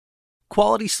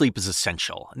Quality sleep is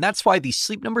essential, and that's why the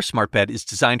Sleep Number Smart Bed is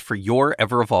designed for your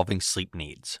ever-evolving sleep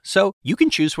needs. So you can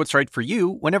choose what's right for you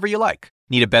whenever you like.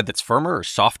 Need a bed that's firmer or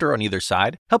softer on either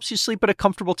side? Helps you sleep at a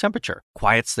comfortable temperature,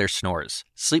 quiets their snores.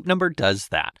 Sleep Number does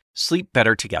that. Sleep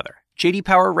better together. J.D.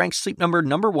 Power ranks Sleep Number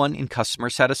 #1 in customer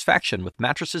satisfaction with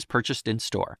mattresses purchased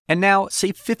in-store. And now,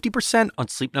 save 50% on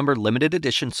Sleep Number limited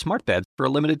edition smart beds for a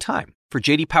limited time. For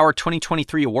J.D. Power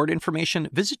 2023 award information,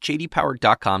 visit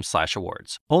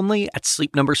jdpower.com/awards. Only at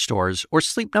Sleep Number stores or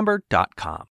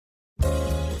sleepnumber.com.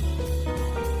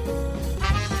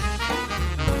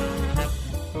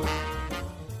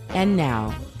 And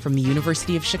now, from the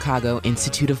University of Chicago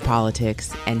Institute of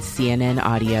Politics and CNN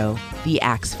Audio, The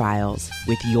Axe Files,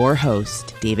 with your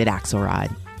host, David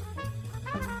Axelrod.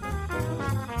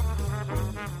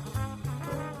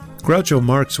 Groucho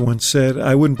Marx once said,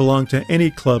 "I wouldn't belong to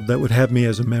any club that would have me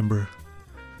as a member."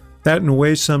 That in a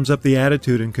way sums up the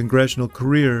attitude and congressional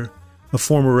career of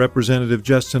former Representative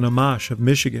Justin Amash of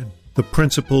Michigan. The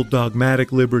principled,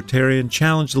 dogmatic libertarian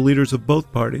challenged the leaders of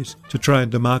both parties to try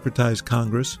and democratize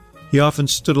Congress. He often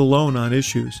stood alone on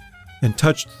issues and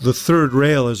touched the third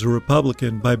rail as a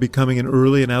Republican by becoming an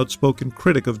early and outspoken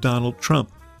critic of Donald Trump,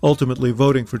 ultimately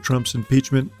voting for Trump's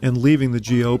impeachment and leaving the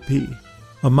GOP.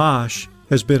 Amash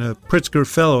has been a Pritzker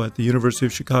Fellow at the University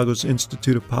of Chicago's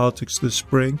Institute of Politics this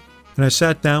spring, and I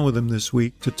sat down with him this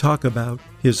week to talk about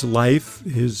his life,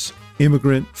 his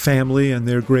immigrant family and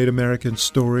their great American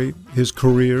story, his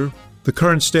career, the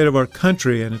current state of our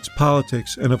country and its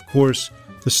politics, and of course,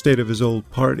 the state of his old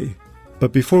party.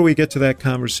 But before we get to that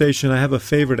conversation, I have a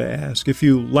favor to ask. If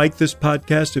you like this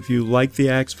podcast, if you like the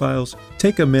Axe Files,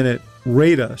 take a minute,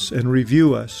 rate us and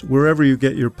review us wherever you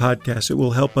get your podcasts. It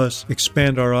will help us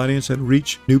expand our audience and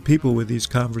reach new people with these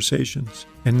conversations.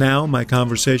 And now, my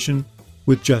conversation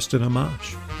with Justin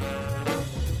Amash.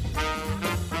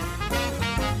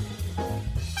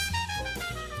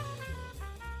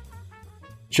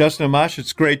 Justin Amash,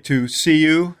 it's great to see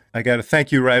you. I got to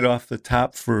thank you right off the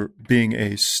top for being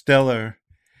a stellar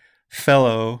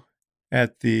fellow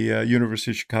at the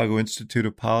University of Chicago Institute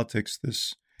of Politics.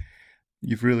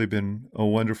 You've really been a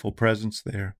wonderful presence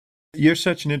there. You're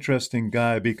such an interesting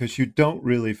guy because you don't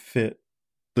really fit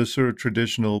the sort of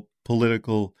traditional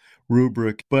political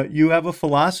rubric, but you have a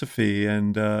philosophy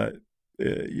and a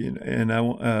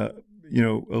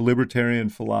libertarian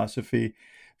philosophy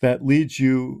that leads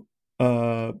you,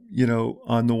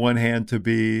 on the one hand, to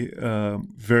be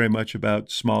very much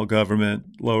about small government,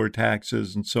 lower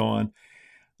taxes, and so on.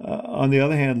 On the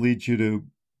other hand, leads you to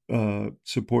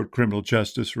support criminal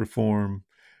justice reform,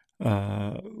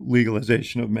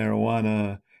 legalization of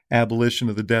marijuana, abolition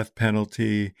of the death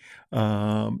penalty.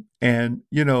 And,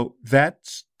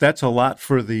 that's a lot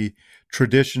for the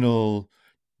traditional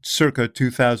circa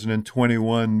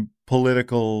 2021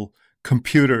 political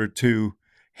computer to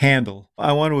handle.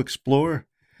 I want to explore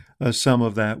some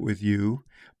of that with you.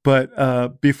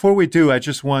 But before we do, I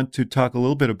just want to talk a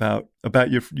little bit about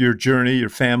your journey, your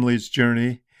family's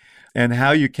journey, and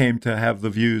how you came to have the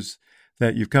views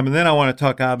that you've come. And then I want to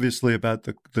talk, obviously, about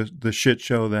the shit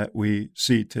show that we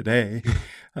see today,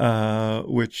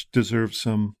 which deserves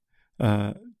some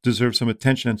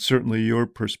attention and certainly your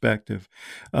perspective.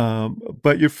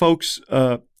 But your folks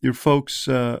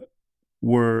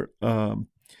were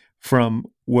from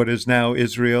what is now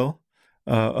Israel,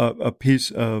 a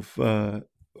piece of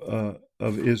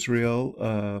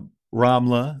Israel,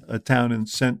 Ramla, a town in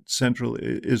central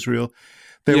Israel.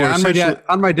 They were on my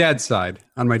dad's side.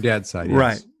 On my dad's side, yes.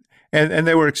 Right, and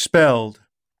they were expelled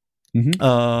Mm-hmm.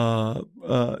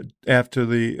 After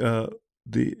the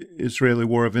Israeli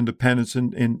War of Independence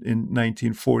in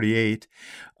 1948.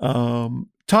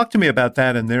 Talk to me about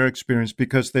that and their experience,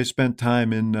 because they spent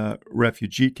time in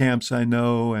refugee camps, I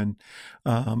know, and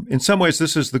in some ways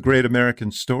this is the great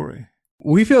American story.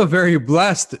 We feel very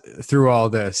blessed through all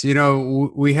this.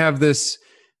 We have this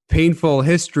painful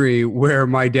history where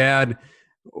my dad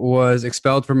was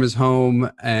expelled from his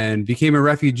home and became a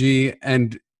refugee.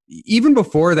 And even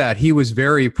before that, he was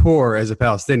very poor as a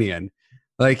Palestinian.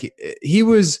 Like he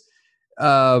was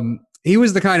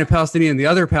the kind of Palestinian the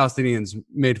other Palestinians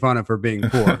made fun of for being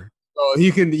poor. So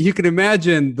you can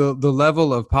imagine the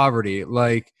level of poverty,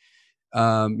 like,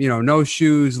 no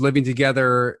shoes, living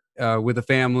together with a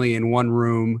family in one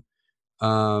room,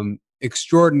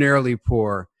 extraordinarily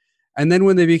poor. And then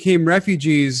when they became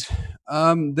refugees,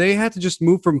 they had to just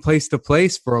move from place to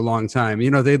place for a long time.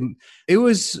 It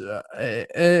was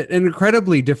an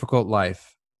incredibly difficult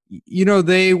life.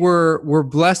 They were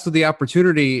blessed with the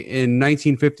opportunity in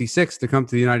 1956 to come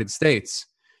to the United States,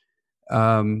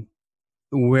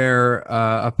 where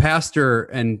a pastor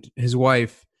and his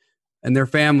wife and their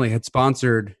family had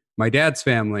sponsored my dad's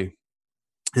family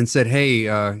and said, "Hey,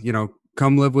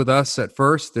 come live with us at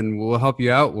first, and we'll help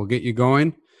you out. We'll get you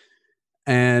going."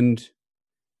 And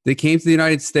they came to the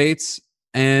United States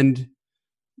and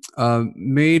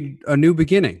made a new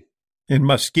beginning in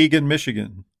Muskegon,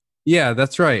 Michigan. Yeah,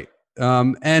 that's right.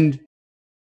 And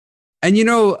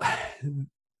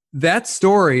that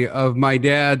story of my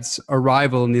dad's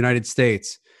arrival in the United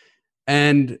States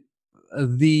and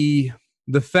the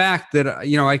fact that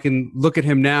I can look at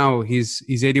him now. He's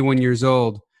 81 years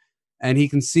old, and he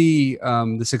can see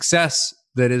the success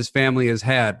that his family has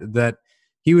had. That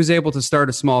he was able to start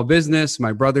a small business.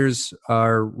 My brothers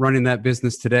are running that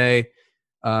business today.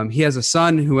 He has a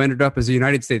son who ended up as a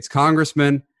United States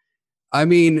congressman. I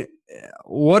mean,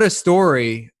 what a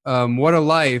story! What a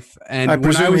life! And I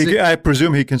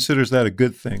presume he considers that a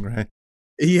good thing, right?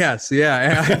 Yes,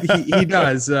 yeah, he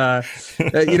does.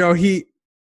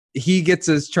 He gets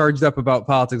as charged up about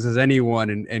politics as anyone,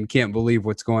 and can't believe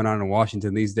what's going on in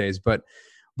Washington these days. But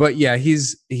yeah,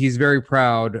 he's very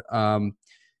proud.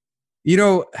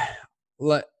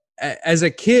 As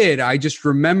a kid, I just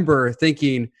remember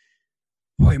thinking,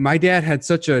 boy, my dad had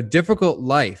such a difficult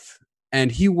life,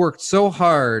 and he worked so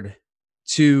hard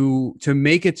to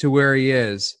make it to where he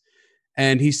is.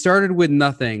 And he started with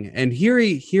nothing. And here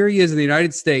he is in the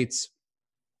United States,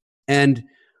 and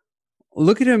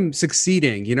look at him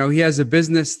succeeding. He has a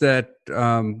business that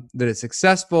is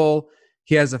successful.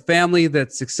 He has a family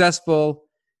that's successful.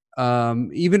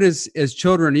 Even as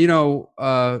children,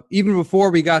 even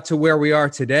before we got to where we are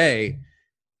today,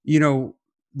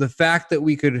 the fact that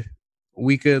we could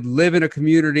live in a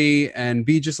community and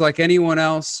be just like anyone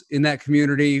else in that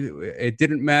community. It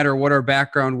didn't matter what our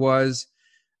background was.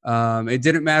 It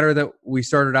didn't matter that we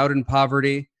started out in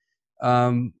poverty.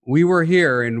 We were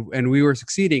here and we were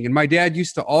succeeding. And my dad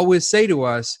used to always say to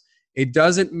us, it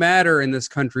doesn't matter in this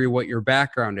country what your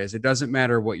background is. It doesn't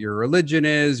matter what your religion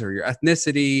is or your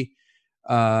ethnicity.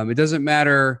 It doesn't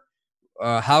matter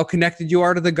how connected you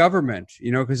are to the government,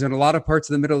 because in a lot of parts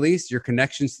of the Middle East, your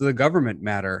connections to the government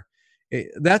matter.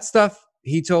 That stuff,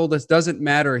 he told us, doesn't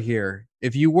matter here.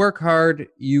 If you work hard,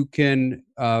 you can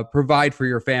provide for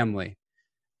your family.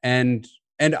 And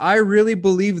I really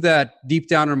believe that deep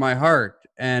down in my heart.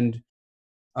 And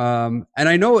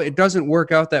I know it doesn't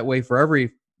work out that way for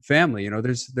every family.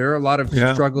 There are a lot of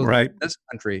struggles in this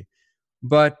country,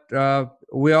 but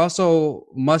we also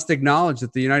must acknowledge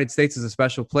that the United States is a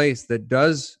special place that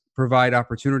does provide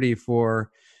opportunity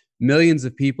for millions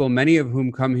of people, many of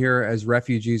whom come here as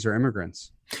refugees or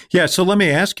immigrants. Yeah, so let me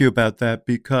ask you about that,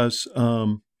 because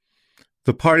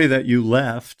the party that you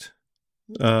left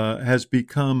has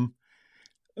become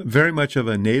very much of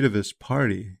a nativist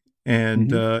party. And,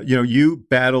 you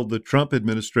battled the Trump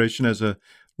administration as a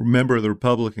member of the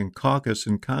Republican caucus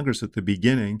in Congress at the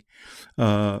beginning,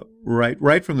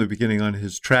 right from the beginning on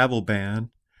his travel ban.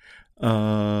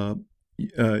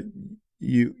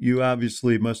 You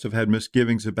obviously must have had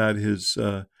misgivings about his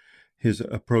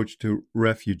approach to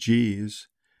refugees.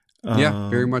 Yeah,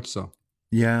 very much so.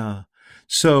 Yeah.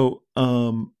 So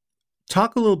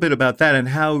talk a little bit about that and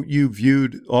how you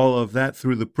viewed all of that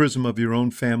through the prism of your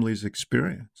own family's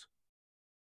experience.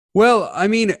 Well, I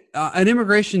mean, in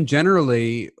immigration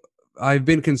generally, I've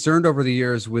been concerned over the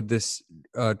years with this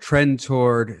trend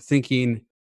toward thinking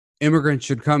immigrants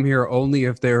should come here only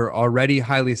if they're already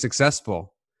highly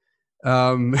successful.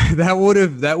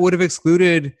 That would have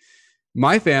excluded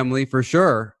my family for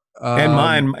sure, and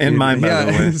mine. By the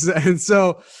way. And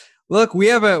so, look, we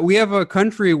have a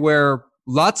country where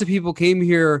lots of people came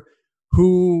here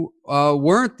who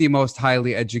weren't the most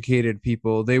highly educated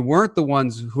people. They weren't the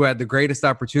ones who had the greatest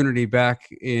opportunity back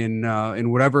in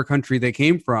whatever country they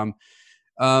came from.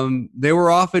 They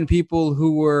were often people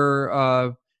who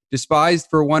were despised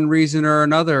for one reason or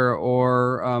another,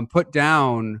 or put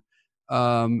down.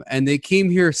 And they came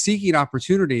here seeking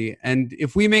opportunity. And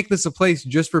if we make this a place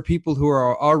just for people who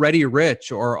are already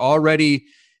rich or already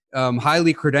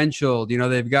highly credentialed,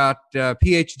 they've got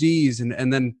PhDs,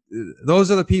 and then those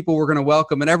are the people we're going to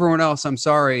welcome, and everyone else, I'm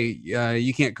sorry,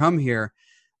 you can't come here.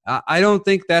 I don't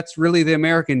think that's really the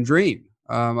American dream.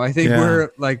 I think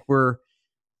we're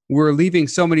leaving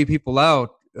so many people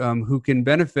out who can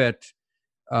benefit.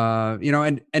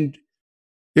 And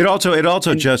It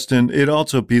also, Justin, it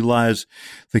also belies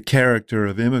the character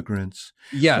of immigrants.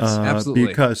 Yes, absolutely.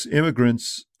 Because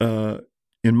immigrants,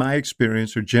 in my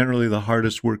experience, are generally the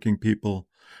hardest working people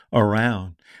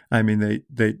around. I mean,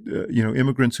 they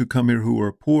immigrants who come here who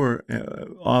are poor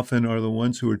often are the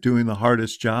ones who are doing the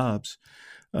hardest jobs,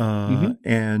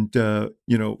 and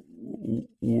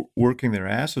working their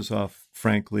asses off,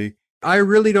 frankly. I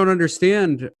really don't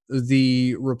understand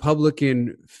the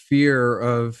Republican fear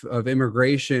of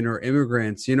immigration or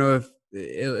immigrants. If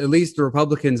at least the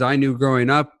Republicans I knew growing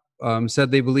up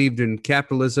said they believed in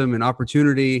capitalism and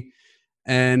opportunity.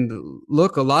 And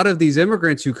look, a lot of these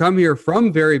immigrants who come here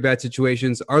from very bad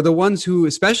situations are the ones who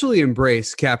especially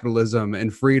embrace capitalism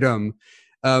and freedom,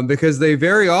 because they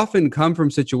very often come from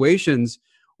situations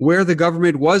where the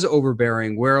government was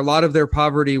overbearing, where a lot of their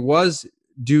poverty was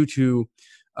due to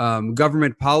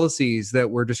government policies that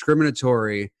were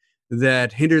discriminatory,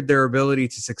 that hindered their ability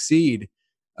to succeed.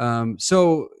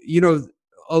 So,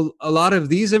 a lot of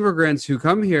these immigrants who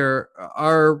come here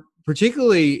are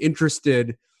particularly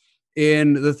interested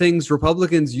in the things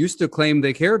Republicans used to claim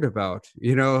they cared about,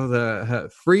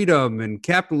 the freedom and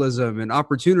capitalism and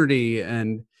opportunity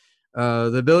and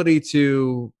the ability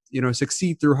to,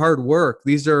 succeed through hard work.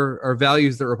 These are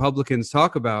values that Republicans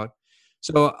talk about.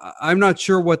 So I'm not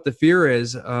sure what the fear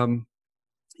is. I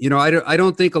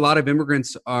don't think a lot of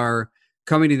immigrants are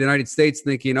coming to the United States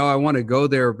thinking, oh, I want to go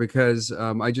there because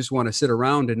I just want to sit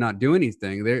around and not do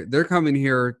anything. They're coming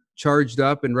here charged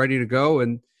up and ready to go.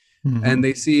 And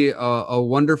they see a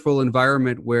wonderful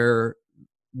environment where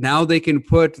now they can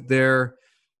put their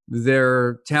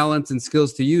talents and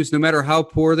skills to use, no matter how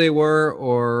poor they were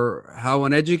or how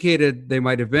uneducated they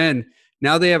might have been.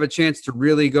 Now they have a chance to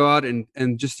really go out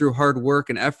and just through hard work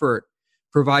and effort,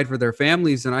 provide for their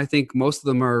families. And I think most of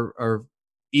them are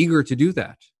eager to do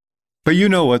that. But you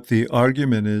know what the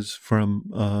argument is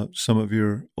from some of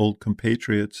your old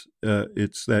compatriots?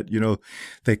 It's that,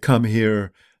 they come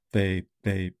here, they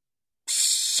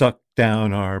suck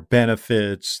down our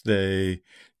benefits. They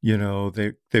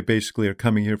basically are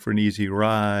coming here for an easy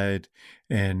ride,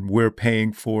 and we're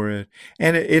paying for it.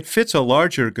 And it fits a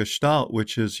larger gestalt,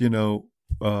 which is,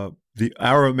 we're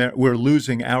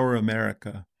losing our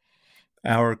America,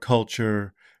 our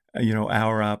culture,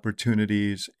 our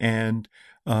opportunities, and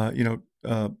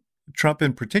Trump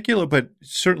in particular, but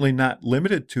certainly not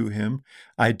limited to him,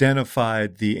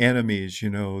 identified the enemies,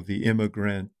 the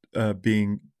immigrant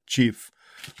being chief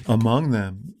among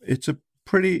them. It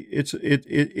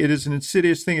is an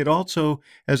insidious thing. It also,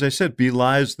 as I said,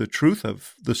 belies the truth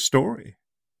of the story.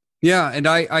 Yeah, and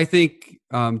I think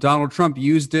Donald Trump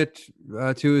used it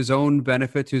to his own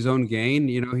benefit, to his own gain.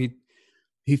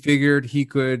 He figured he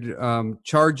could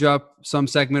charge up some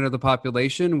segment of the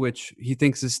population, which he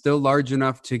thinks is still large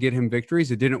enough to get him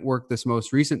victories. It didn't work this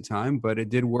most recent time, but it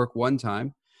did work one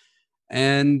time.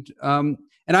 And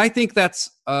I think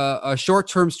that's a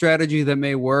short-term strategy that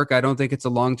may work. I don't think it's a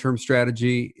long-term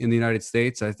strategy in the United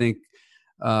States. I think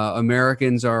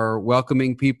Americans are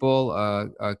welcoming people,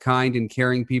 kind and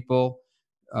caring people.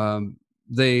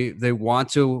 They want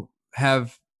to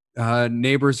have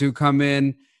neighbors who come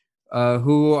in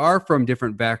who are from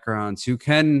different backgrounds, who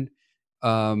can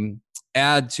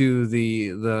add to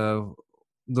the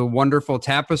wonderful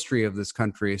tapestry of this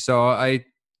country. So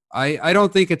I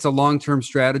don't think it's a long-term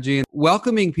strategy. And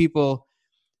welcoming people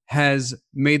has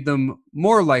made them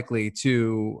more likely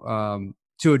to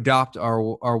adopt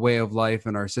our way of life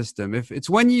and our system. If it's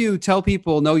when you tell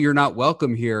people, no, you're not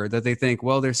welcome here, that they think,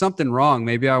 well, there's something wrong.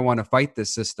 Maybe I want to fight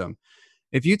this system.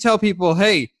 If you tell people,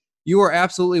 hey, you are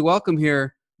absolutely welcome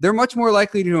here, they're much more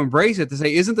likely to embrace it, to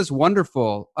say, isn't this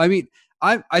wonderful? I mean,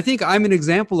 I think I'm an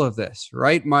example of this,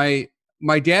 right? My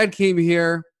dad came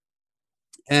here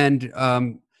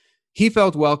and he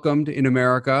felt welcomed in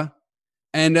America.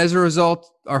 And as a result,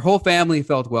 our whole family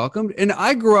felt welcomed. And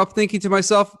I grew up thinking to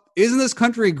myself, isn't this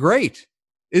country great?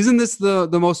 Isn't this the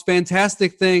most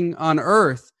fantastic thing on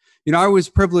earth? I was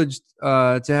privileged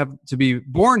to be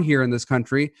born here in this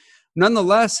country.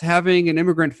 Nonetheless, having an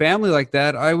immigrant family like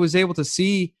that, I was able to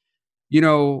see,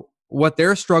 what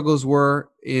their struggles were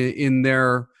in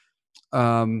their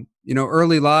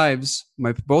early lives,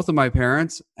 both of my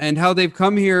parents, and how they've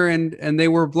come here and they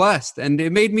were blessed. And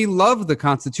it made me love the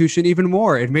Constitution even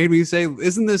more. It made me say,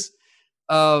 isn't this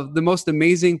the most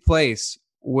amazing place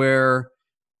where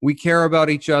we care about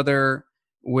each other,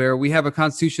 where we have a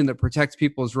Constitution that protects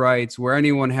people's rights, where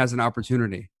anyone has an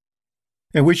opportunity.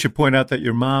 And we should point out that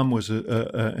your mom is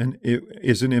an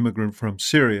immigrant from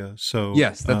Syria. So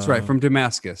yes, that's right, from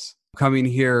Damascus. Coming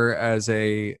here as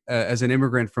an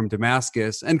immigrant from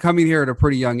Damascus, and coming here at a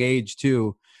pretty young age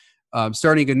too,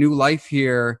 starting a new life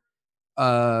here.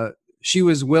 She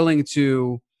was willing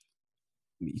to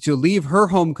leave her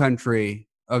home country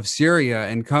of Syria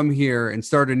and come here and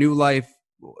start a new life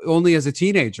only as a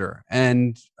teenager,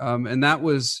 and that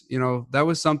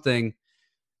was something.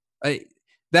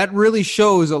 That really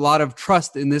shows a lot of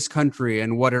trust in this country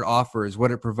and what it offers,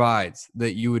 what it provides,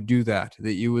 that you would do that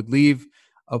you would leave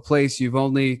a place the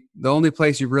only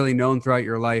place you've really known throughout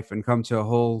your life, and come to a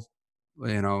whole,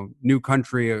 new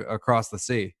country across the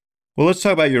sea. Well, let's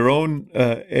talk about your own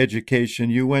education.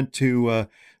 You went to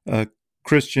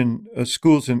Christian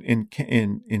schools in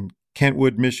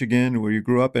Kentwood, Michigan, where you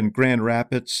grew up, and Grand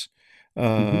Rapids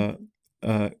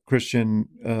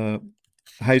Christian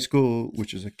High School,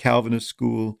 which is a Calvinist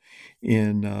school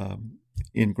in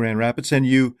Grand Rapids, and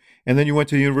then you went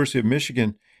to the University of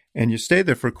Michigan, and you stayed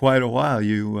there for quite a while.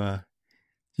 You were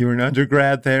an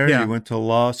undergrad there. Yeah. You went to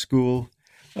law school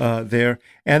there,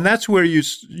 and that's where you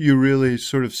really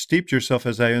sort of steeped yourself,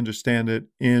 as I understand it,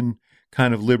 in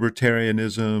kind of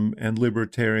libertarianism and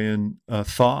libertarian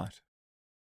thought.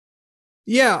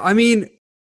 Yeah, I mean,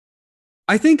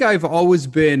 I think I've always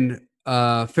been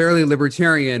fairly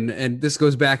libertarian, and this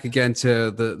goes back again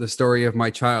to the story of my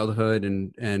childhood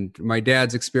and my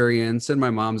dad's experience and my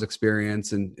mom's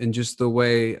experience and just the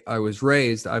way I was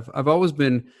raised. I've always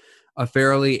been a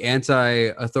fairly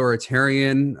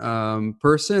anti-authoritarian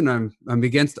person. I'm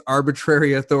against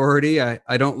arbitrary authority.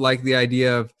 I don't like the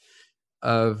idea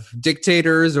of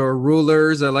dictators or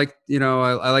rulers. I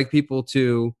like people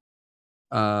to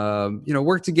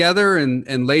work together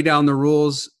and lay down the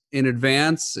rules in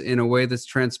advance in a way that's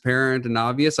transparent and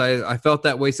obvious. I felt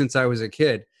that way since I was a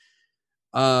kid.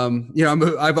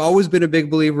 I've always been a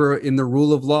big believer in the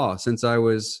rule of law since I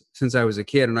was a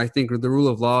kid, and I think the rule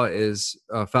of law is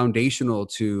foundational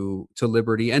to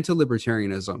liberty and to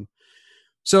libertarianism.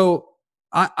 So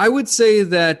I would say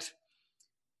that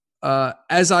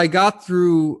as I got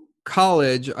through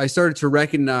college, I started to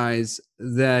recognize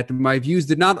that my views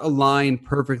did not align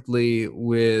perfectly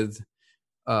with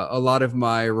a lot of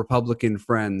my Republican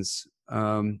friends.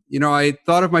 I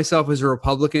thought of myself as a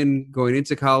Republican going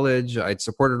into college. I'd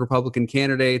supported Republican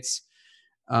candidates.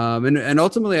 And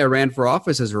ultimately I ran for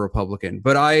office as a Republican.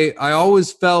 But I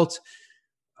always felt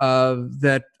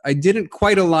that I didn't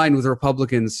quite align with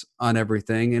Republicans on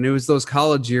everything. And it was those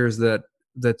college years that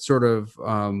sort of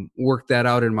worked that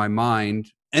out in my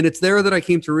mind. And it's there that I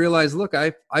came to realize, look,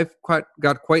 I've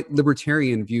got quite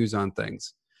libertarian views on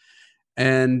things.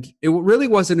 And it really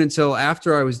wasn't until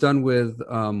after I was done with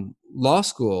law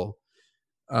school,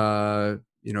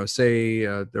 say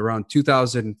around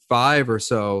 2005 or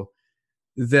so,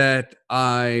 that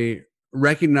I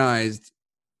recognized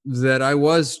that I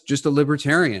was just a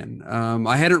libertarian.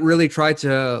 I hadn't really tried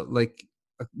to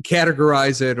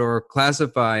categorize it or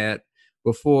classify it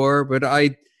before, but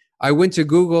I went to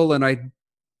Google and I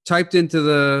typed into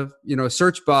the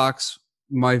search box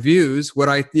my views, what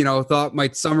I thought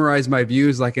might summarize my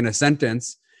views like in a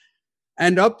sentence,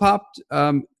 and up popped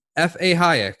F.A.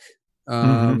 Hayek.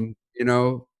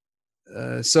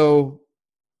 So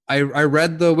I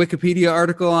read the Wikipedia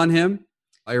article on him.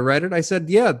 I read it. I said,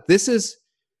 yeah, this is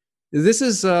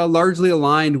largely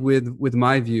aligned with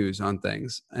my views on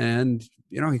things. And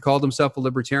he called himself a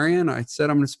libertarian. I said,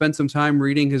 I'm going to spend some time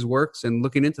reading his works and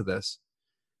looking into this.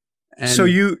 And so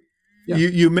you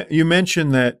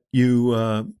mentioned that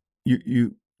you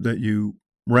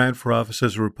ran for office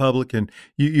as a Republican.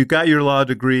 You got your law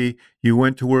degree. You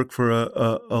went to work for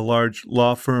a large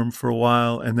law firm for a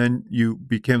while, and then you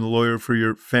became the lawyer for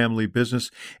your family business.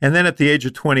 And then at the age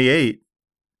of 28,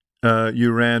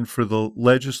 you ran for the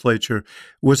legislature.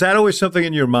 Was that always something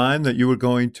in your mind that you were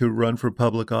going to run for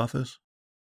public office?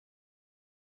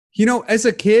 As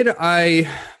a kid, I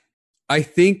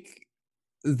think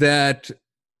that,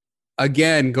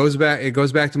 again, it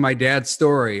goes back to my dad's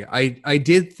story. I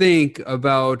did think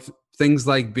about things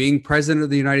like being president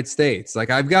of the United States. Like,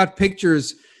 I've got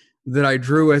pictures that I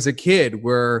drew as a kid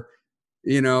where,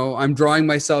 I'm drawing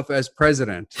myself as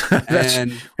president.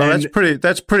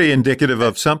 That's pretty indicative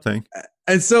of something.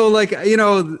 And so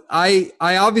I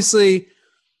obviously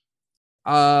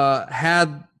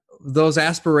had those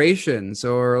aspirations,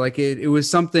 or it was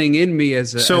something in me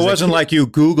as it wasn't like you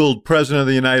Googled President of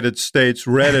the United States,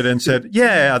 read it, and said,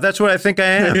 yeah, that's what I think I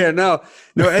am. Yeah, no,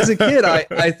 as a kid,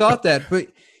 I thought that. But,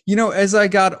 as I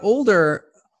got older,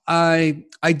 I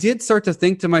did start to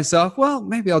think to myself, well,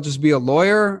 maybe I'll just be a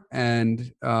lawyer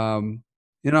and,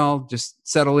 just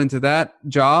settle into that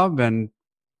job, and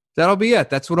that'll be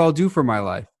it. That's what I'll do for my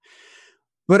life.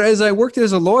 But as I worked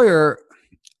as a lawyer,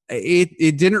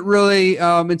 it didn't really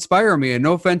inspire me. And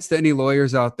no offense to any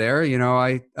lawyers out there,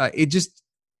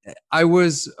 I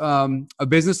was a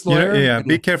business lawyer. Yeah,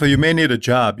 be careful. You may need a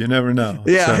job. You never know.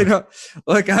 Yeah, so. I know.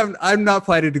 I'm not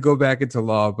planning to go back into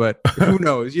law, but who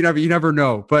knows? You never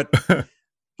know. But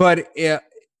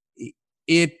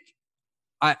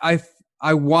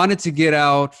I wanted to get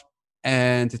out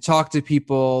and to talk to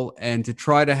people and to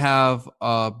try to have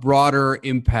a broader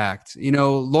impact.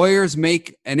 Lawyers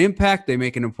make an impact. They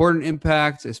make an important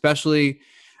impact, especially,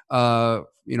 for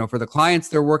the clients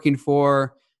they're working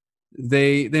for.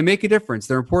 They make a difference.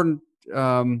 They're important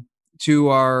to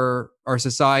our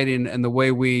society and the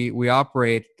way we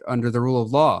operate under the rule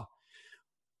of law.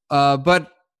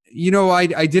 But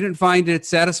I didn't find it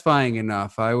satisfying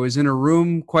enough. I was in a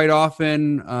room quite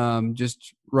often,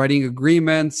 just writing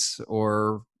agreements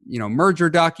or, merger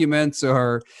documents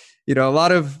or, a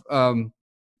lot of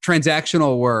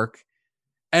transactional work.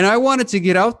 And I wanted to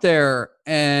get out there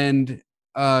and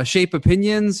shape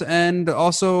opinions and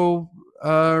also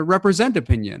represent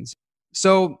opinions.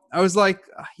 So I was like,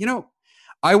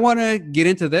 I want to get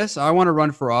into this. I want to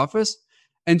run for office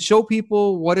and show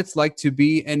people what it's like to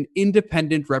be an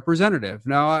independent representative.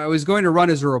 Now, I was going to run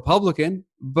as a Republican,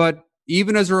 but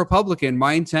even as a Republican,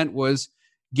 my intent was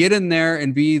get in there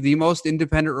and be the most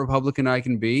independent Republican I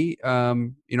can be,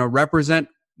 represent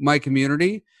my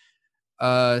community,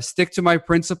 stick to my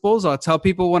principles. I'll tell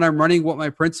people when I'm running what my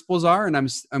principles are, and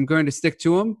I'm going to stick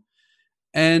to them.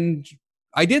 And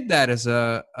I did that as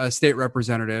a state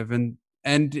representative,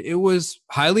 and it was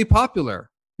highly popular.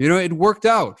 It worked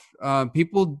out.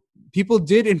 People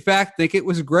did, in fact, think it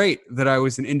was great that I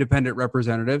was an independent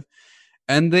representative,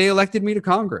 and they elected me to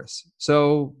Congress.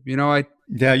 So,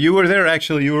 Yeah, you were there,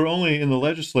 actually. You were only in the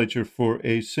legislature for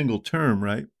a single term,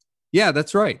 right? Yeah,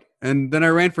 that's right. And then I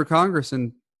ran for Congress,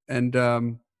 and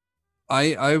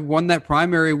I won that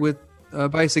primary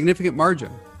by a significant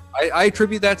margin. I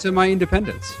attribute that to my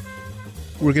independence.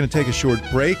 We're going to take a short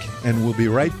break, and we'll be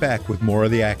right back with more of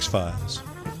the Axe Files.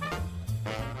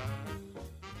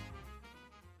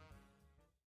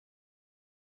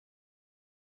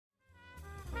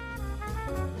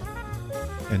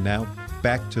 And now,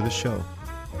 back to the show.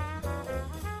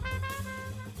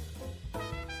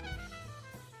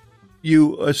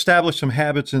 You established some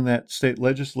habits in that state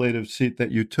legislative seat that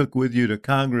you took with you to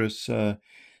Congress.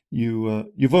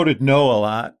 You voted no a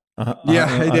lot on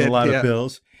a lot of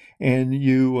bills. And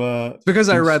it's because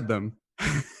I read them.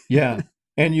 Yeah.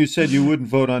 And you said you wouldn't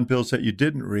vote on bills that you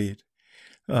didn't read,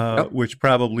 which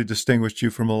probably distinguished you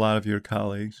from a lot of your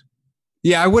colleagues.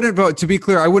 Yeah, I wouldn't vote. To be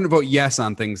clear, I wouldn't vote yes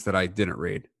on things that I didn't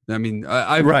read. I mean,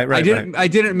 I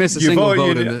didn't miss a single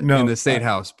vote in the state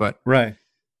house, but right.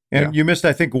 And you missed,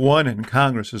 I think, one in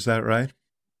Congress. Is that right?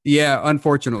 Yeah,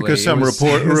 unfortunately, because some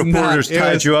reporters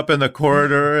tied you up in the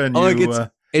corridor, and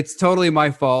it's totally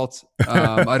my fault.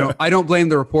 I don't blame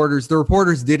the reporters. The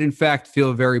reporters did, in fact,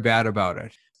 feel very bad about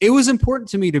it. It was important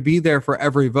to me to be there for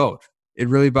every vote. It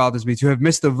really bothers me to have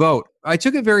missed a vote. I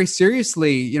took it very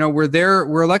seriously.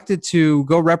 We're elected to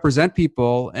go represent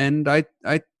people, and I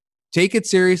take it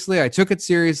seriously. I took it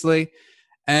seriously,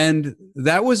 and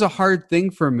that was a hard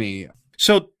thing for me.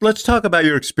 So let's talk about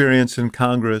your experience in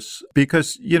Congress,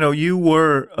 because you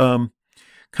were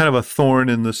kind of a thorn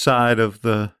in the side of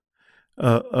the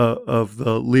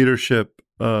leadership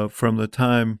from the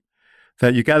time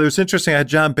that you got. It was interesting. I had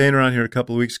John Boehner on here a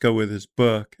couple of weeks ago with his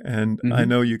book, and I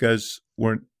know you guys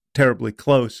weren't terribly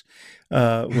close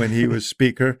when he was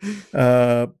speaker.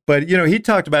 But, he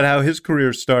talked about how his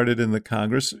career started in the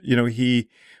Congress. He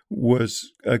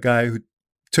was a guy who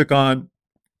took on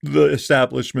the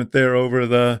establishment there over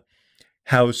the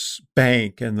House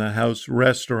Bank and the House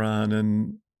Restaurant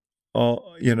and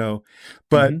all,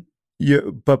 but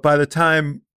but by the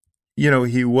time,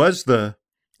 he was the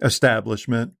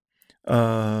establishment,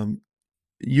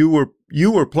 you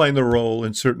were playing the role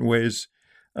in certain ways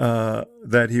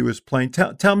that he was playing.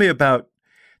 Tell me about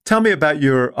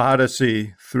your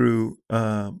odyssey through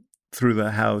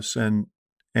the House and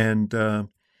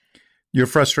your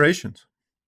frustrations.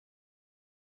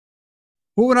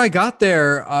 Well, when I got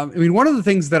there, one of the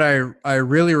things that I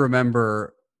really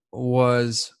remember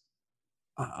was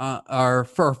our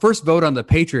first vote on the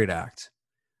Patriot Act,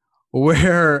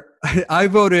 where I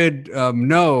voted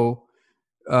no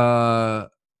on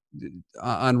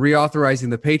reauthorizing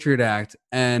the Patriot Act,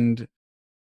 and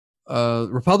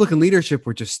Republican leadership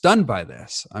were just stunned by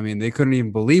this. I mean, they couldn't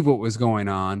even believe what was going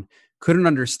on, couldn't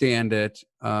understand it.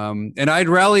 And I'd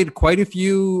rallied quite a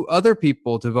few other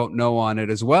people to vote no on it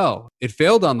as well. It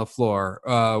failed on the floor,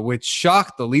 which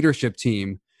shocked the leadership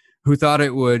team, who thought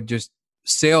it would just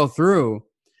sail through.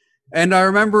 And I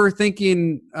remember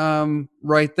thinking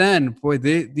right then, boy,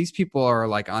 these people are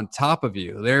like on top of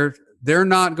you. They're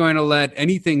not going to let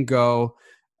anything go.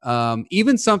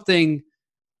 Even something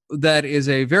that is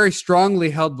a very strongly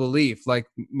held belief, like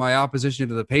my opposition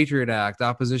to the Patriot Act,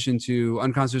 opposition to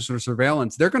unconstitutional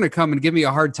surveillance, they're going to come and give me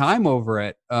a hard time over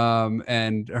it,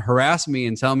 and harass me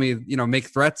and tell me, make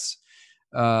threats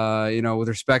with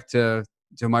respect to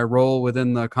my role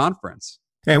within the conference.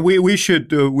 And we should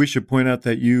point out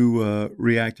that you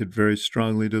reacted very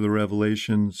strongly to the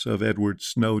revelations of Edward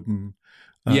Snowden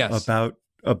Yes.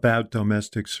 about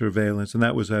domestic surveillance, and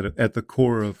that was at the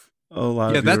core of a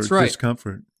lot of that's your right.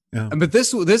 discomfort. Yeah. But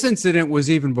this incident was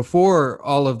even before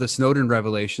all of the Snowden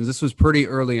revelations. This was pretty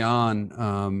early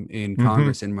on in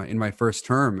Congress in my first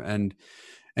term, and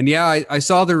yeah, I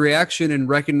saw the reaction and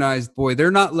recognized, boy,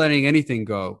 they're not letting anything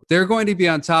go. They're going to be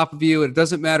on top of you. It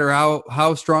doesn't matter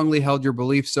how strongly held your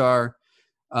beliefs are.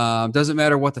 Doesn't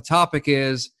matter what the topic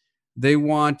is. They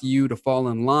want you to fall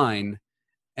in line.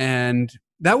 And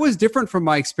that was different from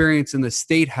my experience in the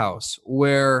State House,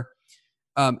 where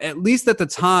at least at the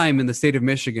time in the state of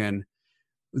Michigan,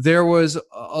 there was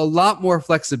a lot more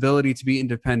flexibility to be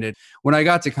independent. When I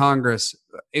got to Congress,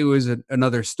 it was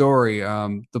another story.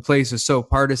 The place is so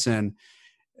partisan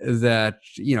that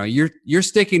you're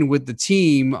sticking with the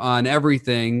team on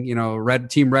everything.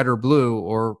 Team red or blue,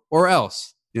 or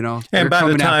else. And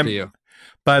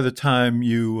by the time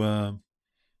you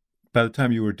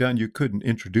were done, you couldn't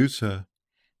introduce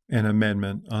an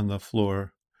amendment on the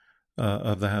floor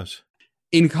of the House.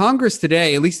 In Congress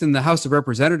today, at least in the House of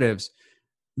Representatives,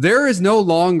 there is no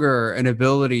longer an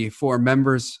ability for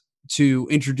members to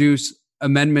introduce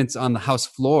amendments on the House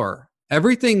floor.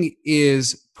 Everything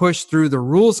is pushed through the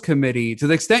Rules Committee. To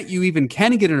the extent you even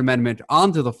can get an amendment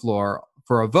onto the floor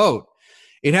for a vote,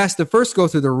 it has to first go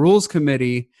through the Rules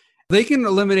Committee. They can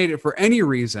eliminate it for any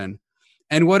reason.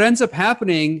 And what ends up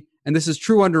happening, and this is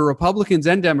true under Republicans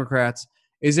and Democrats,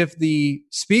 is if the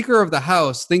Speaker of the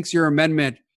House thinks your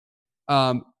amendment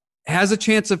has a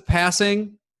chance of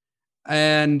passing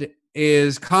and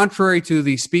is contrary to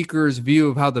the Speaker's view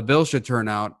of how the bill should turn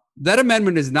out, that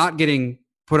amendment is not getting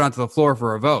put onto the floor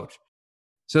for a vote.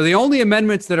 So the only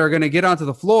amendments that are going to get onto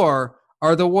the floor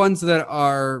are the ones that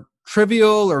are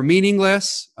trivial or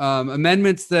meaningless,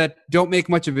 amendments that don't make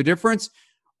much of a difference,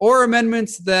 or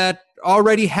amendments that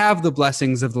already have the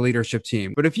blessings of the leadership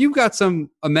team. But if you've got some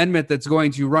amendment that's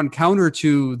going to run counter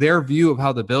to their view of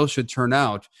how the bill should turn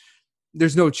out,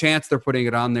 there's no chance they're putting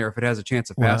it on there if it has a chance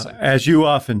of passing. As you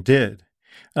often did.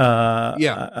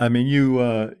 Yeah. I mean,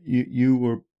 you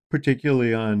were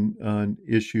particularly on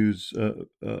issues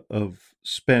of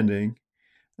spending.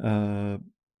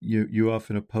 You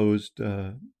often opposed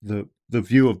the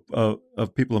view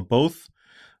of people in both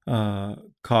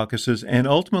caucuses, and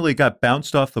ultimately got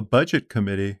bounced off the Budget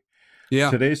Committee.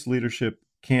 Yeah. Today's leadership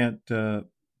could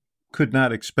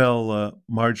not expel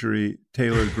Marjorie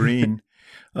Taylor Greene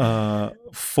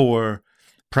for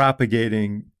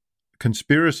propagating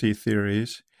conspiracy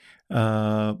theories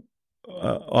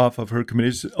off of her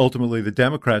committees. Ultimately, the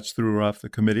Democrats threw her off the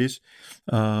committees,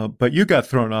 but you got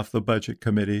thrown off the Budget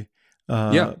Committee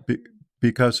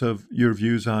because of your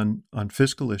views on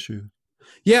fiscal issue.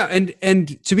 Yeah,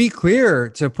 and to be clear,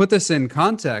 to put this in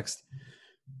context,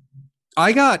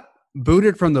 I got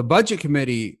booted from the Budget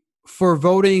Committee for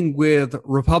voting with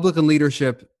Republican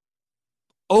leadership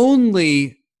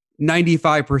only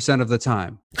 95% of the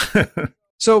time.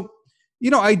 So,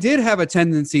 I did have a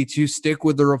tendency to stick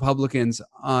with the Republicans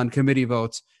on committee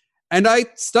votes, and I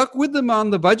stuck with them on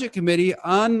the Budget Committee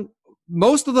on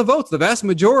most of the votes, the vast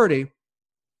majority.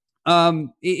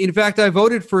 In fact, I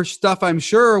voted for stuff, I'm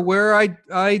sure, where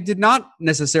I did not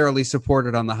necessarily support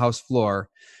it on the House floor.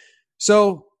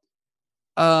 So,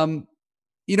 I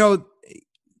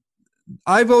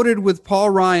voted with Paul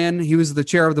Ryan. He was the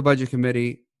chair of the Budget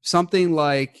Committee, something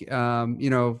like,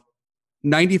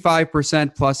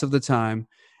 95% plus of the time.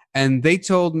 And they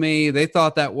told me they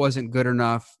thought that wasn't good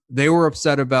enough. They were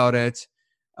upset about it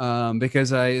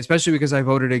especially because I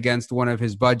voted against one of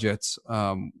his budgets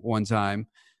one time.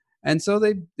 And so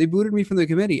they booted me from the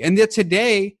committee. And yet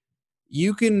today,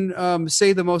 you can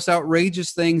say the most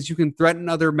outrageous things. You can threaten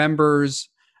other members.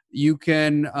 You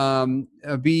can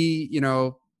be,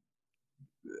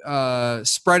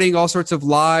 spreading all sorts of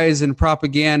lies and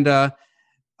propaganda,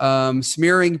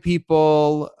 smearing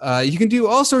people. You can do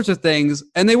all sorts of things,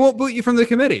 and they won't boot you from the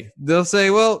committee. They'll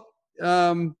say, well,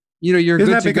 you're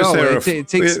good to go. It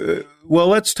takes... Well,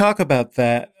 let's talk about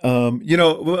that.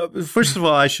 First of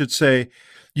all, I should say,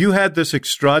 you had this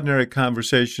extraordinary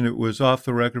conversation. It was off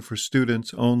the record for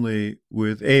students only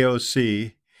with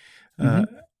AOC,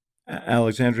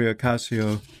 Alexandria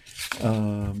Ocasio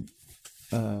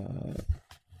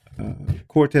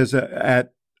Cortez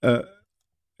at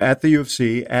the U of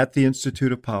C, at the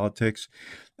Institute of Politics.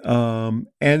 And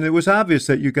it was obvious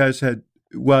that you guys had,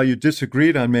 while you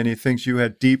disagreed on many things, you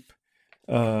had deep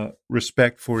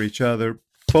respect for each other,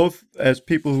 both as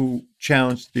people who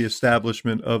challenged the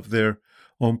establishment of their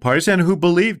own parties and who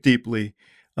believe deeply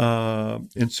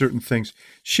in certain things.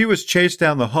 She was chased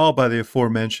down the hall by the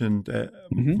aforementioned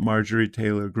Marjorie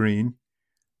Taylor Greene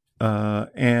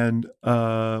and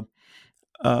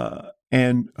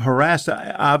harassed,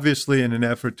 obviously in an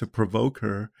effort to provoke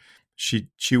her.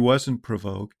 She wasn't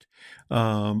provoked,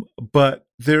 but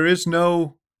there is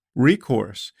no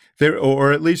recourse there,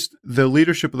 or at least the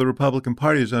leadership of the Republican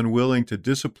Party is unwilling to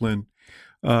discipline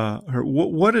her.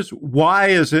 Why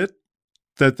is it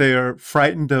that they are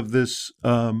frightened of this,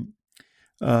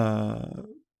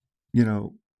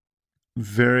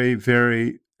 very,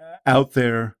 very out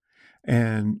there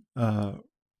and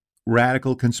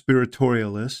radical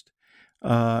conspiratorialist?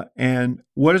 And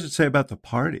what does it say about the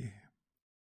party?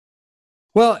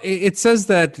 Well, it says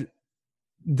that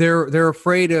they're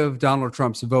afraid of Donald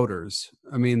Trump's voters.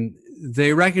 I mean,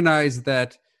 they recognize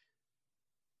that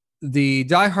the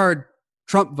diehard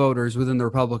Trump voters within the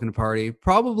Republican Party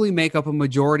probably make up a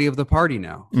majority of the party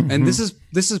now. Mm-hmm. And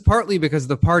this is partly because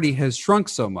the party has shrunk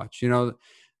so much.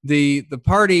 The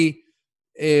party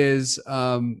is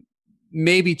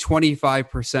maybe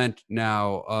 25%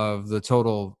 now of the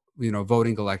total,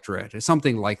 voting electorate,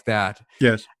 something like that.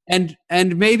 Yes.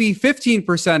 And maybe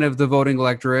 15% of the voting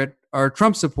electorate are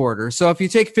Trump supporters. So if you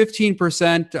take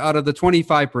 15% out of the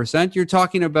 25%, you're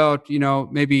talking about,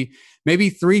 maybe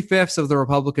 3/5 of the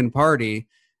Republican Party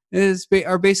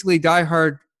are basically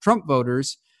diehard Trump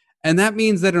voters. And that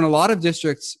means that in a lot of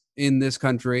districts in this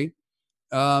country,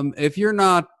 if you're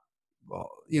not,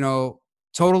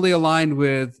 totally aligned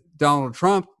with Donald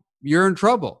Trump, you're in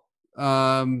trouble.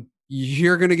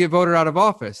 You're going to get voted out of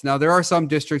office. Now, there are some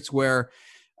districts where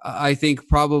I think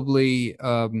probably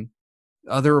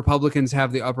other Republicans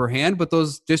have the upper hand, but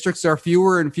those districts are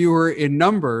fewer and fewer in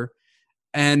number.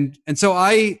 And so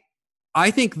I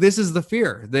think this is the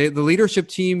fear. The leadership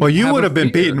team. Well, you would have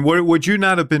been beaten. Would you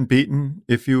not have been beaten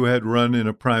if you had run in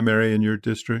a primary in your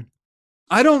district?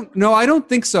 I don't know. I don't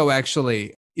think so,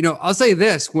 actually. I'll say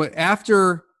this.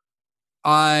 After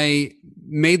I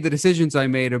made the decisions I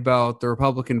made about the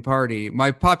Republican Party,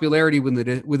 my popularity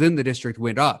within the district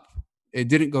went up. It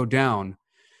didn't go down.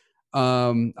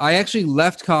 I actually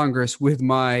left Congress with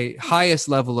my highest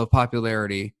level of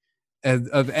popularity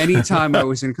of any time I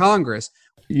was in Congress.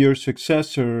 Your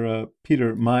successor,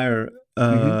 Peter Meyer,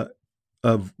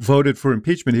 voted for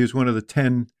impeachment. He was one of the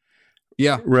 10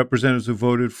 representatives who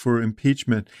voted for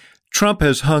impeachment. Trump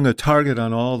has hung a target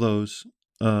on all those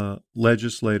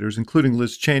legislators, including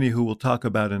Liz Cheney, who we'll talk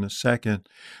about in a second.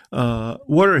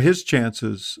 What are his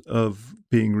chances of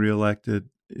being reelected,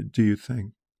 do you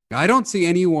think? I don't see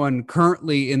anyone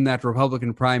currently in that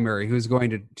Republican primary who's going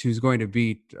to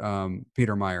beat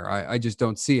Peter Meyer. I just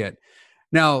don't see it.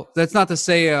 Now, that's not to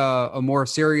say a more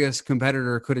serious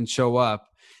competitor couldn't show up,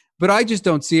 but I just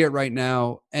don't see it right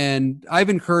now. And I've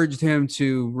encouraged him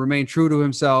to remain true to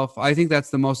himself. I think that's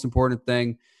the most important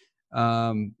thing.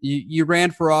 You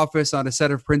ran for office on a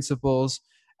set of principles,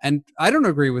 and I don't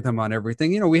agree with him on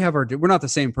everything. We're not the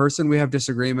same person. We have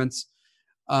disagreements.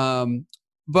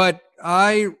 But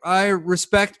I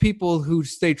respect people who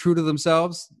stay true to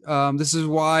themselves. This is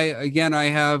why, again, I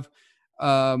have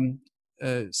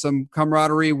some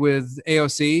camaraderie with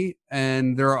AOC,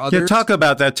 and there are others. Yeah, talk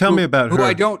about that. Tell me about her. Who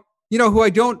I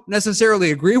don't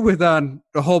necessarily agree with on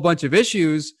a whole bunch of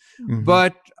issues,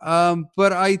 but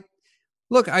I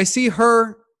see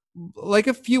her, like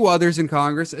a few others in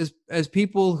Congress, as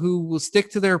people who will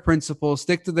stick to their principles,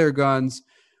 stick to their guns,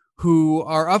 who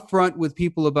are upfront with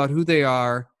people about who they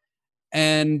are,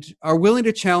 and are willing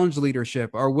to challenge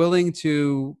leadership, are willing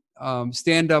to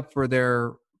stand up for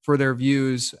their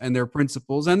views and their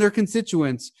principles and their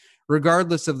constituents,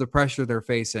 regardless of the pressure they're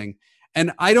facing.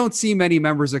 And I don't see many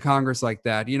members of Congress like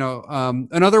that.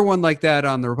 Another one like that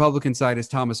on the Republican side is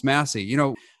Thomas Massie.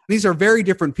 These are very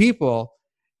different people.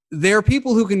 They're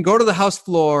people who can go to the House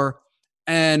floor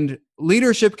and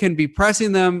leadership can be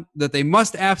pressing them that they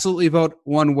must absolutely vote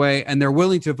one way, and they're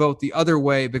willing to vote the other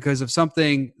way because of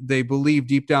something they believe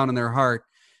deep down in their heart.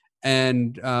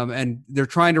 And they're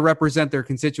trying to represent their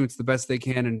constituents the best they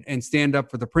can and stand up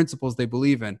for the principles they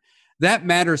believe in. That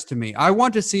matters to me. I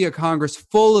want to see a Congress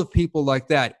full of people like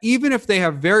that, even if they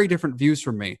have very different views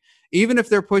from me, even if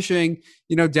they're pushing,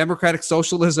 democratic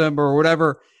socialism or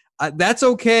whatever. That's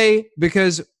okay,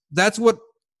 because that's what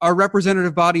our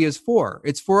representative body is for.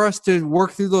 It's for us to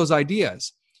work through those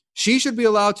ideas. She should be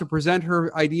allowed to present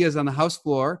her ideas on the House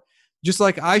floor, just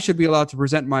like I should be allowed to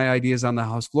present my ideas on the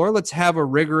House floor. Let's have a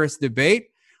rigorous debate.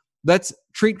 Let's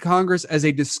treat Congress as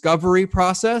a discovery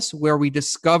process where we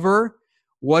discover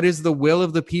what is the will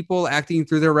of the people acting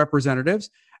through their representatives.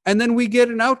 and then we get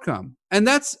an outcome. And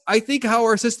that's, I think, how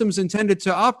our system's intended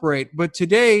to operate. But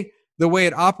today, the way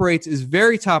it operates is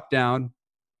very top down.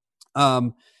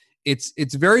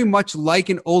 It's very much like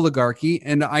an oligarchy.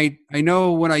 And I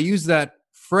know when I use that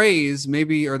phrase,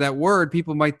 maybe, or that word,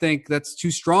 people might think that's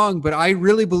too strong, but I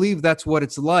really believe that's what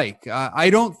it's like. I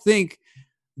don't think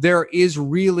there is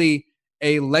really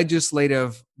a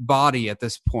legislative body at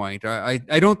this point. I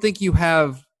don't think you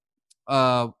have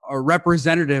a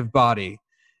representative body.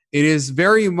 It is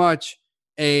very much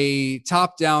a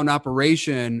top-down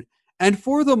operation. And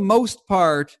for the most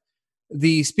part,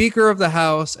 the Speaker of the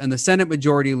House and the Senate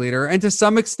Majority Leader, and to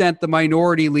some extent the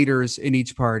minority leaders in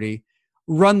each party,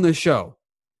 run the show,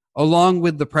 along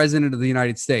with the President of the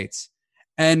United States.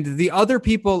 And the other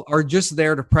people are just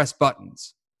there to press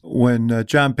buttons. When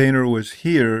John Boehner was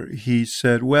here, he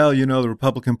said, well, the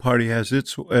Republican Party has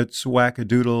its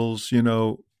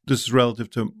wackadoodles, this is relative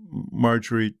to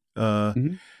Marjorie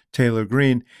Taylor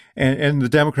Greene, and the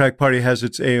Democratic Party has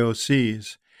its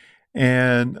AOCs.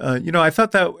 And, I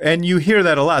thought that, and you hear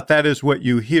that a lot. That is what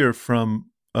you hear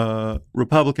from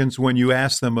Republicans when you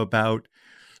ask them about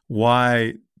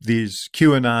why these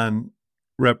QAnon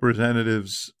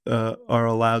representatives are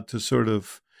allowed to sort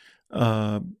of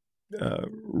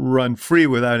run free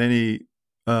without any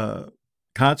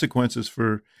consequences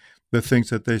for the things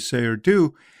that they say or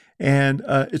do. And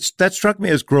that struck me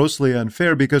as grossly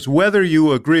unfair, because whether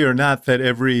you agree or not that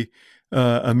every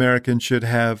American should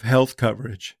have health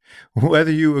coverage,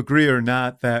 whether you agree or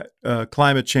not that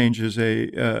climate change is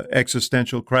a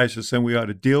existential crisis and we ought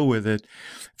to deal with it,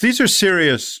 these are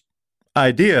serious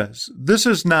ideas. This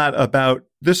is not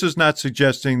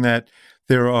suggesting that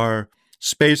there are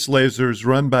space lasers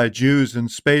run by Jews in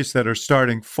space that are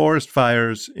starting forest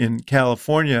fires in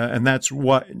California, and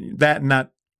not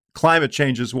climate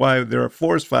change is why there are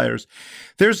forest fires.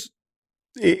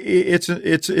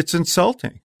 It's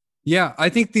insulting. Yeah, I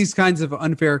think these kinds of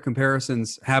unfair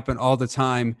comparisons happen all the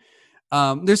time.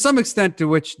 There's some extent to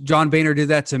which John Boehner did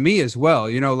that to me as well.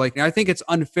 I think it's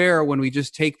unfair when we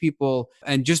just take people,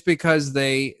 and just because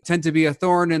they tend to be a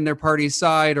thorn in their party's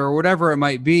side or whatever it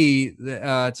might be,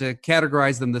 to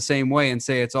categorize them the same way and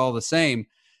say it's all the same.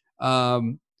 Or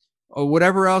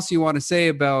whatever else you want to say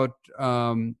about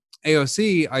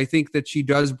AOC, I think that she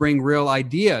does bring real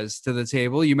ideas to the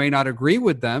table. You may not agree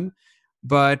with them,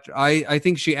 but I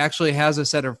think she actually has a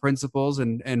set of principles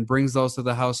and brings those to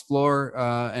the House floor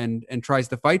and tries